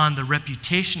based on the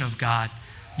reputation of God.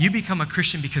 You become a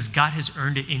Christian because God has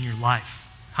earned it in your life.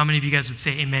 How many of you guys would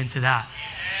say amen to that?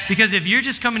 Because if you're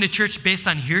just coming to church based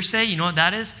on hearsay, you know what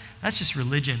that is? That's just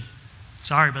religion.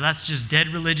 Sorry, but that's just dead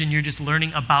religion. You're just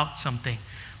learning about something.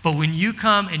 But when you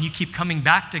come and you keep coming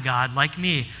back to God, like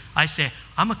me, I say,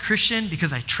 I'm a Christian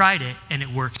because I tried it and it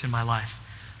works in my life.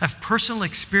 I have personal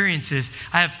experiences.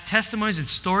 I have testimonies and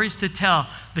stories to tell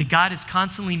that God is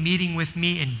constantly meeting with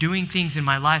me and doing things in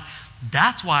my life.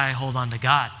 That's why I hold on to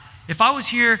God. If I was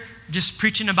here just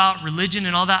preaching about religion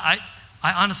and all that,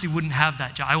 I honestly wouldn't have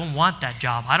that job. I won't want that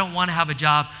job. I don't want to have a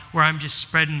job where I'm just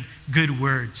spreading good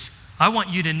words. I want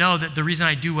you to know that the reason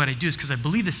I do what I do is because I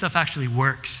believe this stuff actually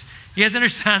works. You guys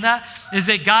understand that? Is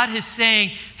that God is saying,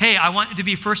 hey, I want you to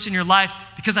be first in your life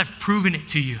because I've proven it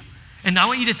to you. And I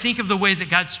want you to think of the ways that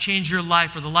God's changed your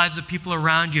life or the lives of people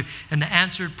around you and the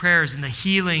answered prayers and the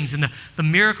healings and the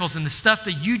miracles and the stuff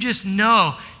that you just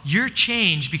know you're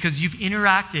changed because you've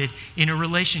interacted in a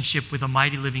relationship with a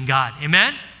mighty living God.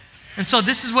 Amen? And so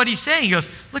this is what he's saying. He goes,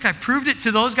 look, I proved it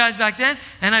to those guys back then,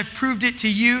 and I've proved it to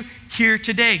you here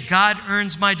today. God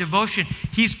earns my devotion.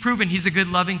 He's proven he's a good,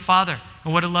 loving father.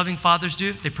 And what do loving fathers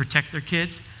do? They protect their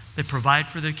kids. They provide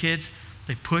for their kids.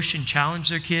 They push and challenge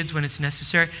their kids when it's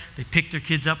necessary. They pick their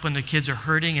kids up when their kids are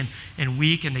hurting and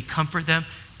weak, and they comfort them.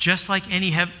 Just like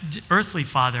any earthly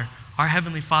father, our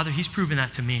Heavenly Father, He's proven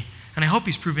that to me. And I hope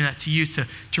He's proving that to you.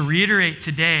 To reiterate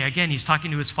today, again, He's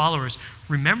talking to His followers.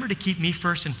 Remember to keep me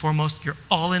first and foremost. You're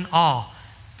all in all.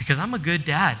 Because I'm a good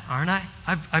dad, aren't I?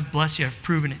 I've blessed you. I've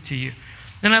proven it to you.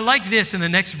 And I like this in the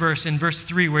next verse, in verse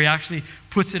 3, where He actually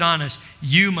puts it on us.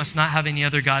 You must not have any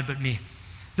other God but me.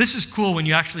 This is cool when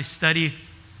you actually study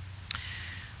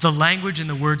the language and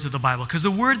the words of the Bible. Because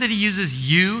the word that He uses,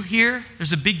 you, here,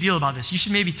 there's a big deal about this. You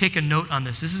should maybe take a note on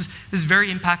this. This is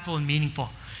very impactful and meaningful.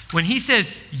 When He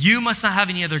says, you must not have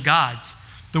any other gods,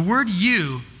 the word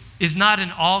you is not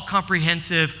an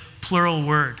all-comprehensive plural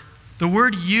word. The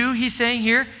word you, He's saying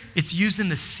here, it's used in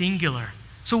the singular.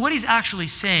 So what He's actually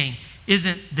saying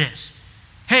isn't this.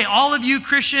 Hey, all of you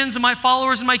Christians and my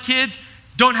followers and my kids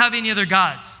don't have any other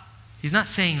gods. He's not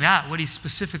saying that. What He's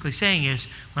specifically saying is,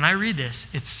 when I read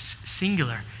this, it's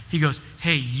singular. He goes,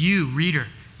 hey, you, reader,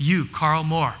 you, Carl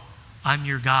Moore, I'm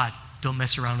your God. Don't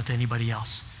mess around with anybody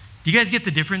else. Do you guys get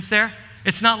the difference there?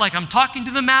 It's not like I'm talking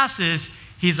to the masses.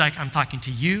 He's like, I'm talking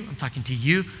to you, I'm talking to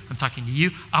you, I'm talking to you.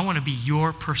 I want to be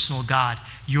your personal God,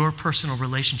 your personal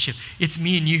relationship. It's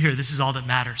me and you here. This is all that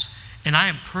matters. And I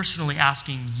am personally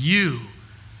asking you,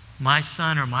 my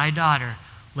son or my daughter,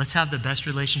 let's have the best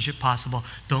relationship possible.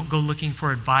 Don't go looking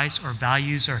for advice or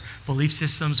values or belief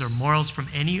systems or morals from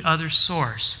any other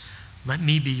source. Let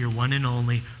me be your one and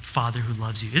only Father who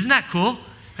loves you. Isn't that cool?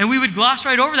 And we would gloss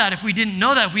right over that if we didn't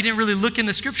know that, if we didn't really look in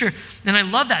the scripture. And I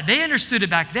love that. They understood it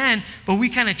back then, but we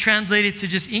kind of translate it to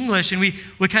just English, and we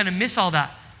kind of miss all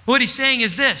that. What He's saying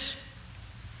is this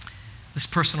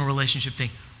personal relationship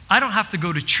thing. I don't have to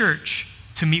go to church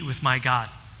to meet with my God.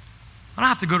 I don't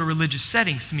have to go to religious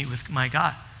settings to meet with my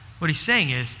God. What He's saying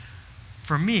is,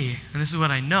 for me, and this is what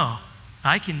I know,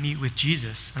 I can meet with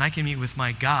Jesus and I can meet with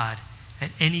my God at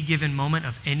any given moment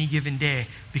of any given day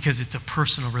because it's a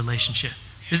personal relationship.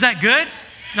 Is that good?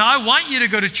 Now, I want you to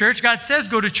go to church. God says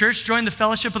go to church, join the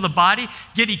fellowship of the body,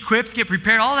 get equipped, get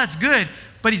prepared. All that's good.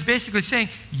 But He's basically saying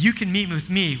you can meet with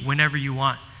me whenever you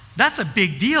want. That's a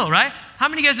big deal, right? How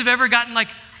many of you guys have ever gotten like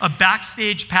a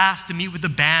backstage pass to meet with the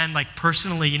band, like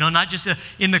personally, not just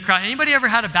in the crowd? Anybody ever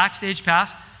had a backstage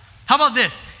pass? How about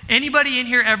this? Anybody in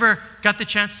here ever got the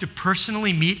chance to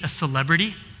personally meet a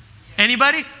celebrity?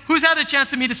 Anybody? Who's had a chance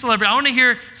to meet a celebrity? I want to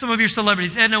hear some of your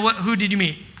celebrities. Edna, who did you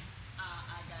meet? I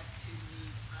got to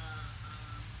meet...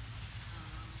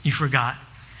 You forgot.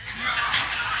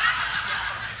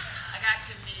 I got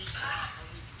to meet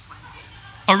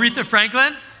Aretha Franklin. Aretha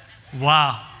Franklin?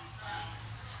 Wow.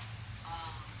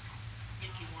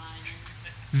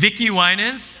 Vicki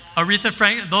Winans, Aretha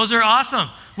Franklin. Those are awesome.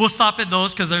 We'll stop at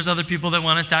those because there's other people that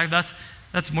want to tag. That's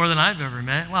more than I've ever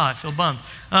met. Wow, I feel bummed.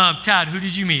 Tad, who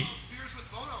did you meet? Beers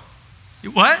with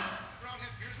Bono. What? Brown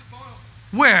had beers with Bono.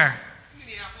 Where?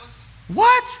 Minneapolis.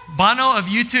 What? Bono of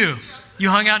U2. Yeah. You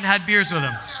hung out and had beers with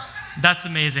him. Yeah. That's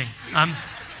amazing.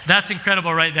 That's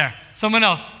incredible right there. Someone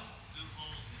else.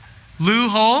 Lou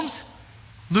Holmes?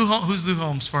 Who's Lou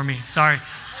Holmes for me? Sorry.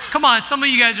 Come on, some of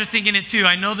you guys are thinking it too.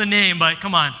 I know the name, but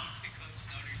come on.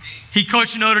 He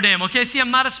coached Notre Dame. Okay, see,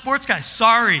 I'm not a sports guy.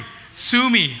 Sorry. Sue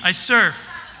me. I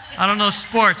surf. I don't know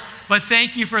sports. But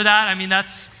thank you for that. I mean,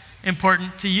 that's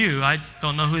important to you. I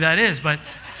don't know who that is, but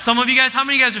some of you guys, how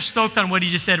many of you guys are stoked on what he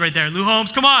just said right there? Lou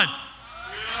Holmes, come on.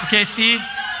 Okay, see?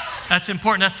 That's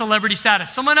important. That's celebrity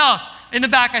status. Someone else. In the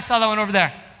back, I saw that one over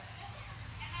there.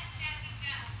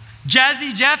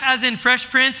 Jazzy Jeff, as in Fresh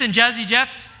Prince and Jazzy Jeff.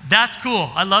 That's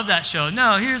cool. I love that show.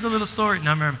 No, here's a little story.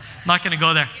 No, I'm not going to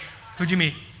go there. Who'd you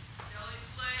meet? Kelly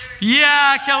Slater.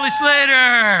 Yeah, Kelly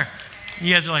Slater.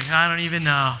 You guys are like, I don't even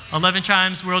know. 11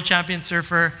 times world champion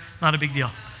surfer. Not a big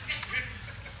deal.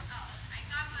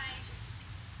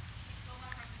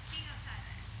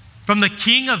 From the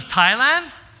King of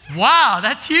Thailand? Wow,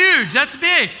 that's huge. That's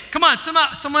big. Come on,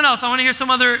 someone else. I want to hear some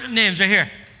other names right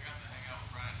here.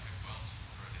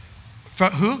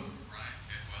 Who?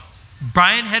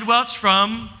 Brian Headwelch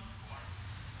from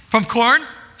Korn?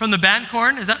 From the band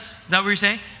Korn? Is that what you're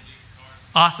saying?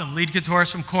 Awesome. Lead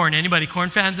guitarist from Korn. Anybody Korn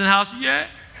fans in the house? Yeah.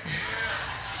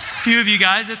 A few of you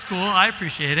guys. That's cool. I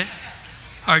appreciate it.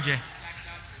 RJ.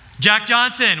 Jack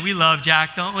Johnson. We love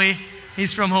Jack, don't we?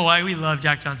 He's from Hawaii. We love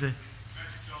Jack Johnson.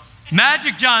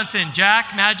 Magic Johnson.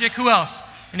 Jack, Magic. Who else?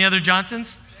 Any other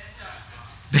Johnsons?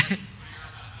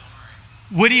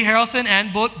 Woody Harrelson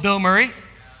and Bill Murray.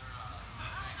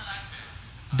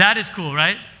 That is cool,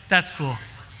 right? That's cool.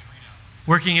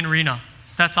 Working in Reno.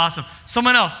 That's awesome.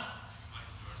 Someone else.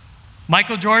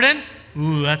 Michael Jordan.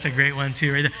 Ooh, that's a great one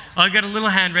too, right there. Oh, I got a little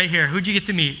hand right here. Who'd you get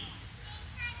to meet?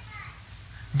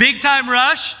 Big Time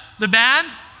Rush, the band?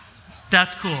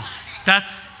 That's cool.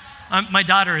 That's, my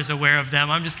daughter is aware of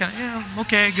them. I'm just kind of, yeah,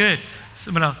 okay, good.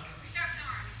 Someone else.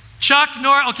 Chuck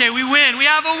Norris. Okay, we win. We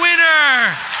have a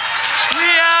winner. We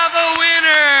have a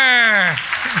winner.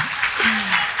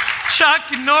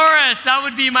 Chuck Norris. That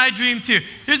would be my dream too.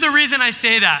 Here's the reason I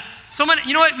say that. Someone,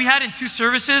 you know what we had in 2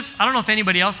 services? I don't know if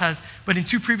anybody else has, but in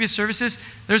 2 previous services,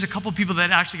 there's a couple people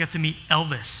that actually got to meet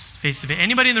Elvis face to face.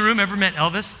 Anybody in the room ever met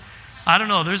Elvis? I don't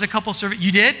know. There's a couple services.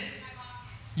 You did?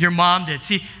 Your mom did.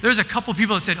 See, there's a couple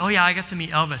people that said, oh yeah, I got to meet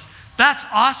Elvis. That's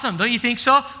awesome. Don't you think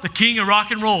so? The king of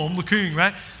rock and roll. I'm the king,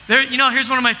 right? There, you know, here's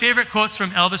one of my favorite quotes from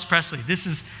Elvis Presley. This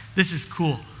is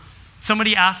cool.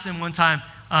 Somebody asked him one time,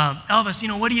 Elvis, you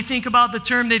know, what do you think about the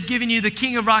term they've given you, the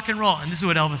king of rock and roll? And this is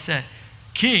what Elvis said.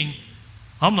 King?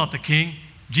 I'm not the king.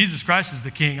 Jesus Christ is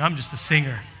the king. I'm just a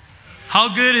singer.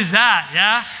 How good is that?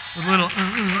 Yeah? A little.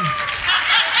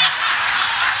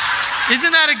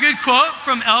 Isn't that a good quote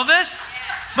from Elvis?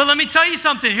 But let me tell you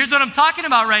something. Here's what I'm talking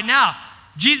about right now.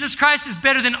 Jesus Christ is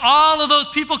better than all of those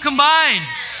people combined.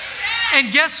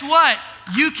 And guess what?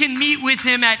 You can meet with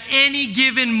him at any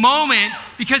given moment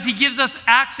because he gives us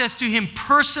access to him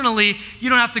personally. You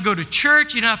don't have to go to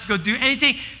church. You don't have to go do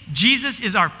anything. Jesus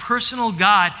is our personal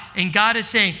God, and God is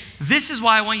saying, this is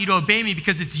why I want you to obey me,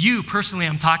 because it's you personally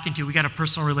I'm talking to. We got a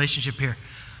personal relationship here.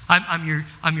 I'm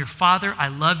your father. I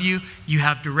love you. You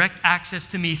have direct access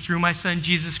to me through my son,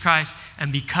 Jesus Christ.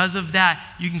 And because of that,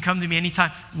 you can come to me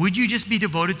anytime. Would you just be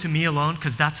devoted to me alone?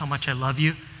 Because that's how much I love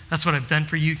you. That's what I've done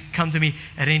for you. Come to me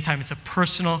at any time. It's a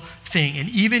personal thing. And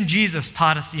even Jesus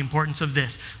taught us the importance of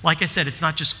this. Like I said, it's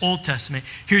not just Old Testament.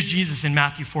 Here's Jesus in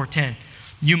Matthew 4:10.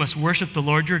 You must worship the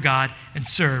Lord your God and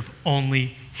serve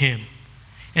only him.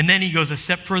 And then he goes a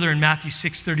step further in Matthew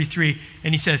 6:33,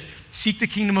 and he says, seek the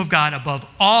kingdom of God above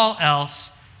all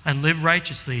else and live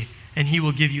righteously, and he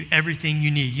will give you everything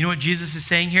you need. You know what Jesus is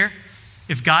saying here?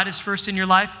 If God is first in your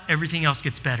life, everything else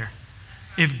gets better.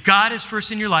 If God is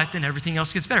first in your life, then everything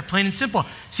else gets better. Plain and simple.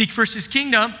 Seek first his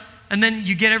kingdom, and then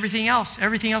you get everything else.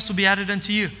 Everything else will be added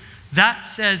unto you. That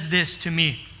says this to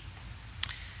me.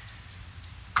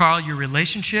 Carl, your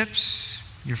relationships,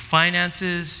 your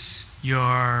finances,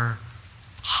 your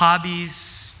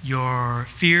hobbies, your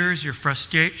fears, your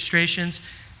frustrations,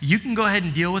 you can go ahead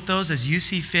and deal with those as you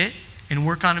see fit and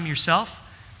work on them yourself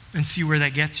and see where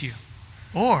that gets you.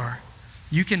 Or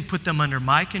you can put them under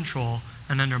my control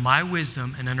and under my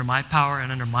wisdom and under my power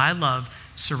and under my love,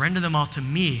 surrender them all to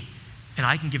me, and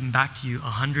I can give them back to you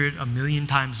 100, 1,000,000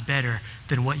 times better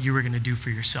than what you were going to do for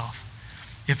yourself.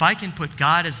 If I can put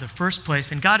God as the first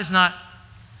place, and God is not,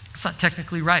 it's not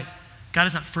technically right. God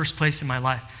is not first place in my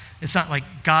life. It's not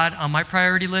like God on my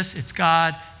priority list. It's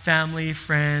God, family,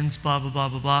 friends, blah, blah, blah,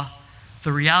 blah, blah.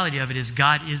 The reality of it is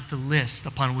God is the list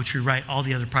upon which we write all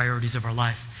the other priorities of our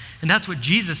life. And that's what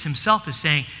Jesus himself is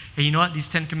saying. Hey, you know what? These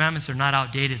 10 commandments are not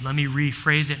outdated. Let me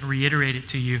rephrase it and reiterate it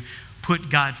to you. Put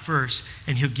God first,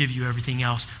 and he'll give you everything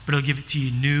else. But he'll give it to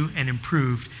you new and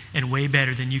improved and way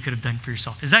better than you could have done for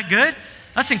yourself. Is that good?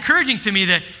 That's encouraging to me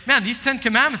that, man, these 10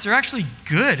 commandments are actually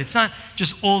good. It's not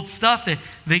just old stuff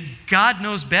that God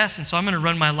knows best, and so I'm going to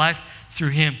run my life through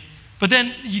him. But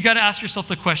then you got to ask yourself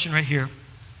the question right here.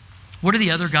 What are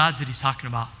the other gods that he's talking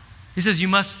about? He says, you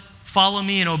must follow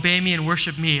me and obey me and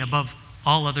worship me above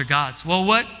all other gods. Well,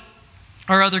 what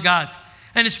are other gods?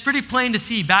 And it's pretty plain to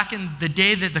see back in the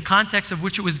day that the context of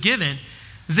which it was given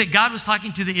is that God was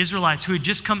talking to the Israelites who had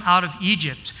just come out of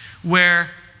Egypt,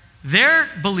 where their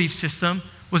belief system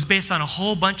was based on a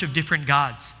whole bunch of different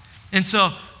gods. And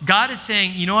so God is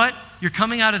saying, you know what? You're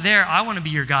coming out of there. I want to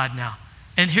be your God now.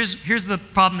 And here's the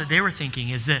problem that they were thinking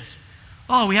is this.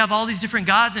 Oh, we have all these different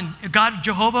gods, and God,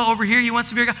 Jehovah over here, he wants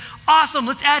to be our God. Awesome,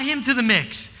 let's add him to the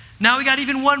mix. Now we got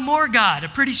even one more God, a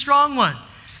pretty strong one.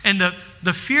 And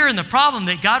the fear and the problem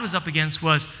that God was up against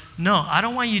was, no, I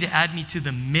don't want you to add me to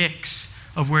the mix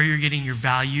of where you're getting your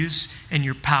values and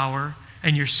your power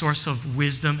and your source of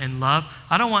wisdom and love.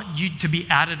 I don't want you to be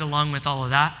added along with all of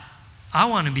that. I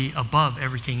want to be above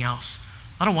everything else.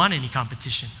 I don't want any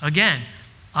competition. Again,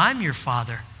 I'm your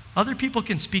father. Other people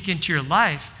can speak into your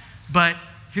life, but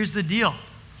here's the deal.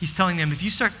 He's telling them, if you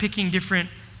start picking different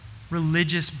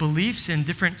religious beliefs and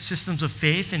different systems of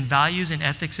faith and values and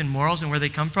ethics and morals and where they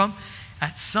come from,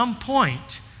 at some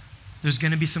point, there's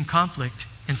going to be some conflict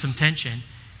and some tension.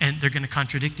 and they're going to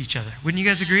contradict each other. Wouldn't you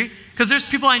guys agree? Because there's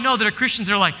people I know that are Christians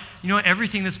that are like, you know what,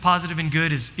 everything that's positive and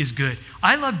good is good.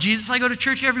 I love Jesus. I go to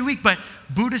church every week, but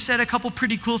Buddha said a couple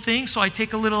pretty cool things, so I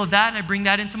take a little of that and I bring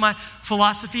that into my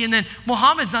philosophy. And then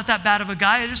Muhammad's not that bad of a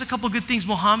guy. There's a couple good things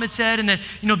Muhammad said. And then,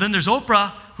 then there's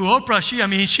Oprah,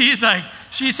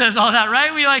 she says all that,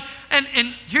 right?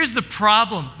 And here's the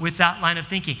problem with that line of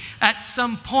thinking. At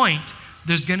some point,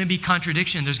 there's going to be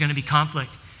contradiction. There's going to be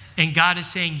conflict. And God is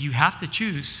saying you have to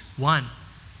choose one.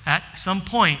 At some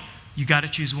point, you got to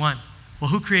choose one. Well,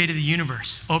 who created the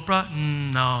universe? Oprah?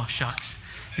 No, shucks.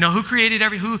 Who created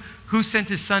who sent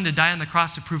his son to die on the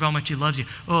cross to prove how much he loves you?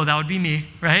 Oh, that would be me,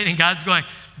 right? And God's going,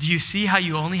 do you see how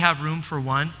you only have room for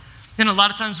one? And a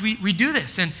lot of times we do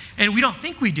this, and we don't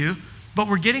think we do, but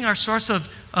we're getting our source of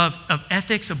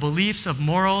ethics, of beliefs, of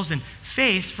morals, and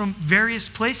faith from various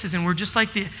places. And we're just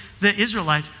like the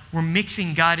Israelites. We're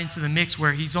mixing God into the mix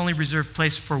where he's only reserved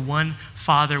place for one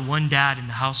father, one dad in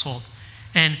the household.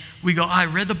 And we go, I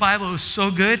read the Bible, it was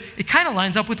so good. It kind of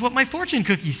lines up with what my fortune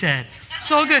cookie said.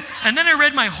 So good. And then I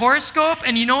read my horoscope,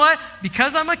 and you know what?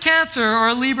 Because I'm a Cancer or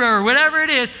a Libra or whatever it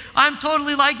is, I'm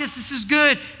totally like this. This is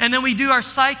good. And then we do our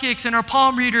psychics and our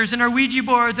palm readers and our Ouija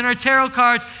boards and our tarot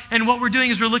cards. And what we're doing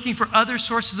is we're looking for other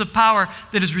sources of power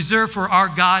that is reserved for our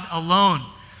God alone.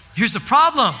 Here's the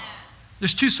problem.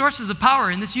 There's two sources of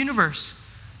power in this universe.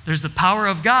 There's the power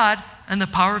of God and the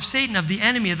power of Satan, of the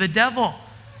enemy, of the devil.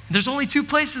 There's only two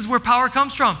places where power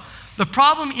comes from. The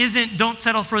problem isn't don't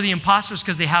settle for the imposters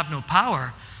because they have no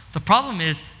power. The problem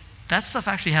is that stuff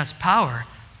actually has power,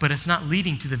 but it's not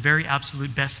leading to the very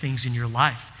absolute best things in your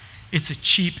life. It's a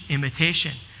cheap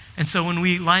imitation. And so when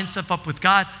we line stuff up with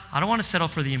God, I don't want to settle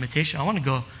for the imitation. I want to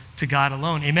go to God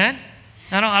alone. Amen?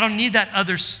 I don't need that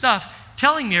other stuff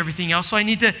telling me everything else. So I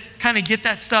need to kind of get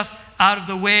that stuff out of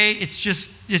the way. It's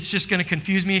just going to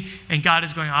confuse me. And God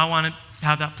is going, I want to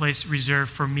have that place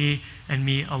reserved for me and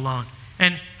me alone.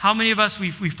 And how many of us,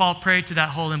 we fall prey to that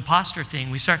whole imposter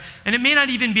thing? And it may not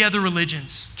even be other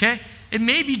religions, okay? It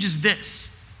may be just this.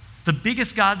 The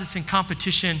biggest God that's in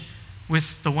competition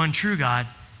with the one true God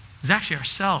is actually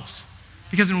ourselves.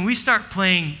 Because when we start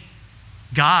playing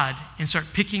God and start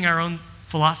picking our own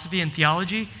philosophy and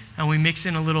theology, and we mix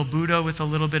in a little Buddha with a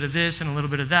little bit of this and a little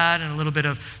bit of that and a little bit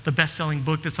of the best-selling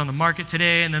book that's on the market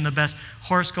today and then the best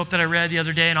horoscope that I read the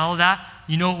other day and all of that,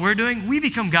 you know what we're doing? We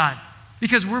become God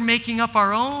because we're making up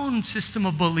our own system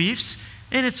of beliefs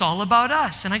and it's all about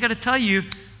us. And I got to tell you,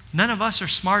 none of us are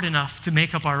smart enough to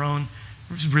make up our own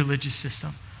religious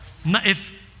system.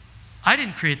 If I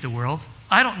didn't create the world,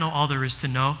 I don't know all there is to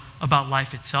know about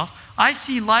life itself. I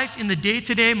see life in the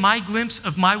day-to-day, my glimpse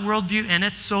of my worldview, and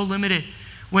it's so limited.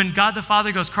 When God the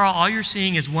Father goes, Carl, all you're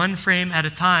seeing is one frame at a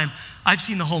time. I've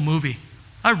seen the whole movie.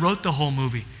 I wrote the whole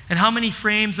movie. And how many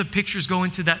frames of pictures go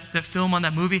into that film on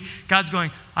that movie? God's going,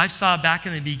 I saw back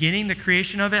in the beginning the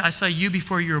creation of it. I saw you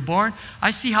before you were born.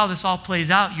 I see how this all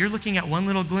plays out. You're looking at one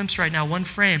little glimpse right now, one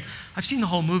frame. I've seen the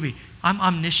whole movie. I'm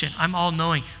omniscient. I'm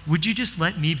all-knowing. Would you just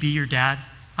let me be your dad?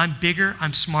 I'm bigger.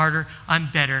 I'm smarter. I'm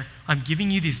better. I'm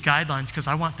giving you these guidelines because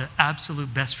I want the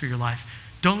absolute best for your life.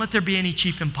 Don't let there be any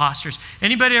cheap imposters.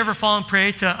 Anybody ever fallen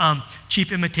prey to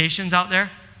cheap imitations out there?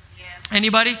 Yeah.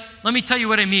 Anybody? Let me tell you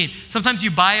what I mean. Sometimes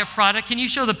you buy a product. Can you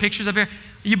show the pictures up here?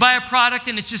 You buy a product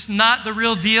and it's just not the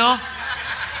real deal.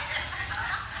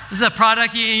 This is a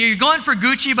product, you're going for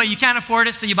Gucci, but you can't afford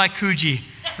it, so you buy Coogee,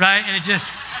 right? And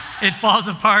it falls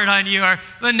apart on you. Or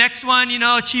the next one,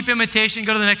 cheap imitation.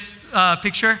 Go to the next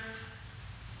picture.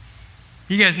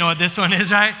 You guys know what this one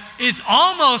is, right? It's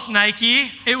almost Nike.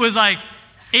 It was like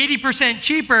 80%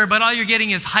 cheaper, but all you're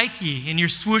getting is hikey, and your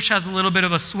swoosh has a little bit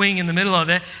of a swing in the middle of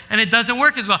it, and it doesn't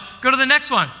work as well. Go to the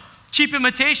next one. Cheap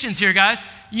imitations here, guys.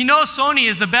 You know Sony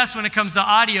is the best when it comes to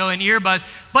audio and earbuds,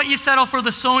 but you settle for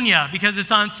the Sonya because it's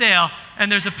on sale,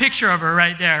 and there's a picture of her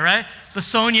right there, right? The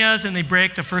Sonyas, and they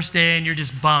break the first day, and you're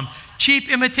just bummed. Cheap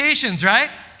imitations, right?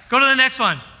 Go to the next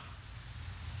one.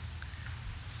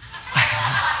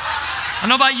 I don't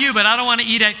know about you, but I don't want to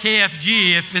eat at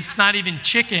KFG if it's not even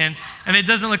chicken and it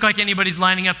doesn't look like anybody's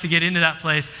lining up to get into that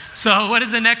place. So what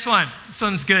is the next one? This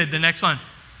one's good, the next one.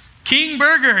 King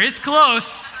Burger, it's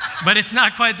close, but it's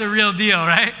not quite the real deal,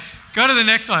 right? Go to the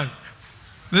next one.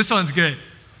 This one's good.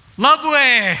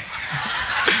 Lubway.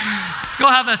 Let's go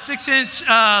have a 6-inch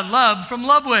lub from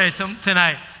Lubway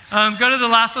tonight. Go to the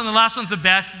last one. The last one's the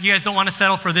best. You guys don't want to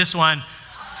settle for this one.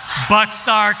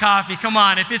 Buckstar coffee. Come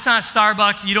on. If it's not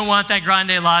Starbucks, you don't want that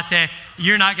grande latte,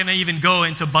 you're not going to even go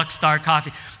into Buckstar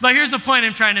coffee. But here's the point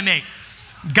I'm trying to make.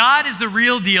 God is the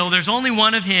real deal. There's only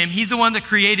one of him. He's the one that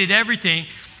created everything.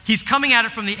 He's coming at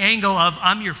it from the angle of,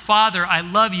 I'm your father, I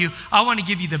love you, I want to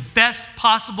give you the best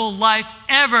possible life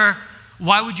ever.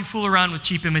 Why would you fool around with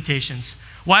cheap imitations?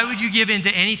 Why would you give in to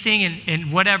anything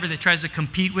and whatever that tries to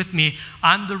compete with me?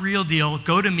 I'm the real deal.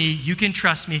 Go to me. You can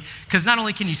trust me. Because not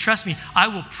only can you trust me, I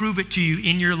will prove it to you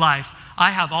in your life.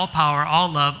 I have all power, all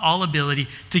love, all ability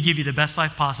to give you the best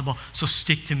life possible. So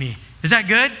stick to me. Is that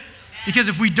good? Because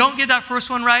if we don't get that first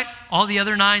one right, all the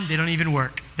other 9, they don't even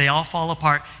work. They all fall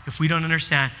apart if we don't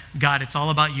understand, God, it's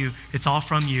all about you. It's all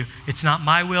from you. It's not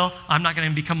my will. I'm not going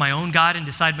to become my own God and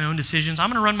decide my own decisions. I'm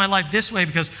going to run my life this way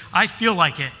because I feel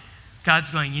like it.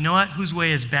 God's going, you know what? Whose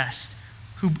way is best?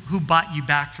 Who bought you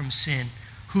back from sin?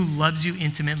 Who loves you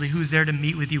intimately? Who's there to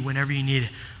meet with you whenever you need it?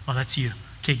 Oh, that's you.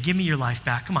 Okay, give me your life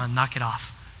back. Come on, knock it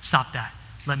off. Stop that.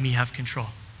 Let me have control.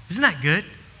 Isn't that good?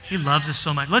 He loves us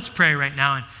so much. Let's pray right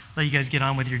now and let you guys get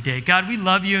on with your day. God, we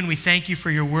love you and we thank you for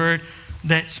your word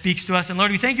that speaks to us. And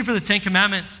Lord, we thank you for the 10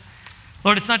 Commandments.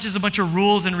 Lord, it's not just a bunch of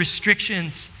rules and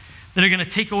restrictions that are going to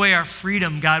take away our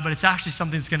freedom, God, but it's actually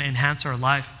something that's going to enhance our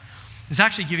life. It's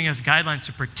actually giving us guidelines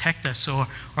to protect us so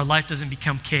our life doesn't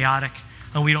become chaotic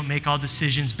and we don't make all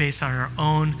decisions based on our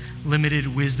own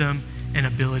limited wisdom and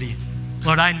ability.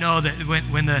 Lord, I know that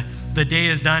when the day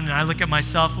is done and I look at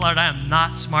myself, Lord, I am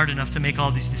not smart enough to make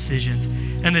all these decisions.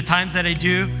 And the times that I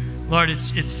do, Lord,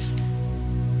 it's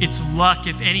luck,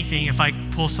 if anything, if I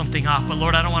pull something off. But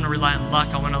Lord, I don't want to rely on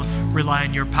luck. I want to rely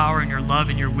on your power and your love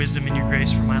and your wisdom and your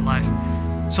grace for my life.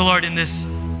 So Lord, in this,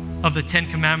 of the 10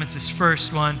 Commandments, this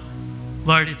first one,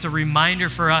 Lord, it's a reminder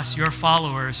for us, your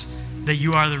followers, that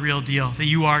you are the real deal, that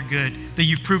you are good, that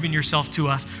you've proven yourself to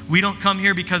us. We don't come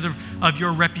here because of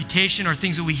your reputation or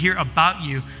things that we hear about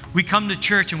you. We come to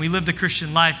church and we live the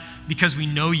Christian life because we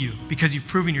know you, because you've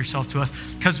proven yourself to us,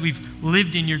 because we've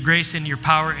lived in your grace and your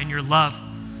power and your love.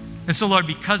 And so, Lord,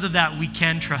 because of that, we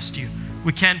can trust you.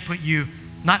 We can put you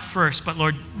not first, but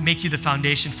Lord, make you the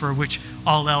foundation for which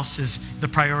all else is the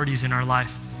priorities in our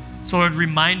life. So Lord,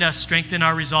 remind us, strengthen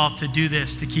our resolve to do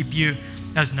this, to keep you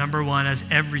as number one, as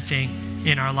everything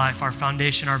in our life. Our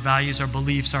foundation, our values, our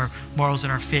beliefs, our morals,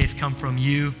 and our faith come from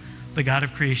you, the God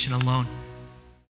of creation alone.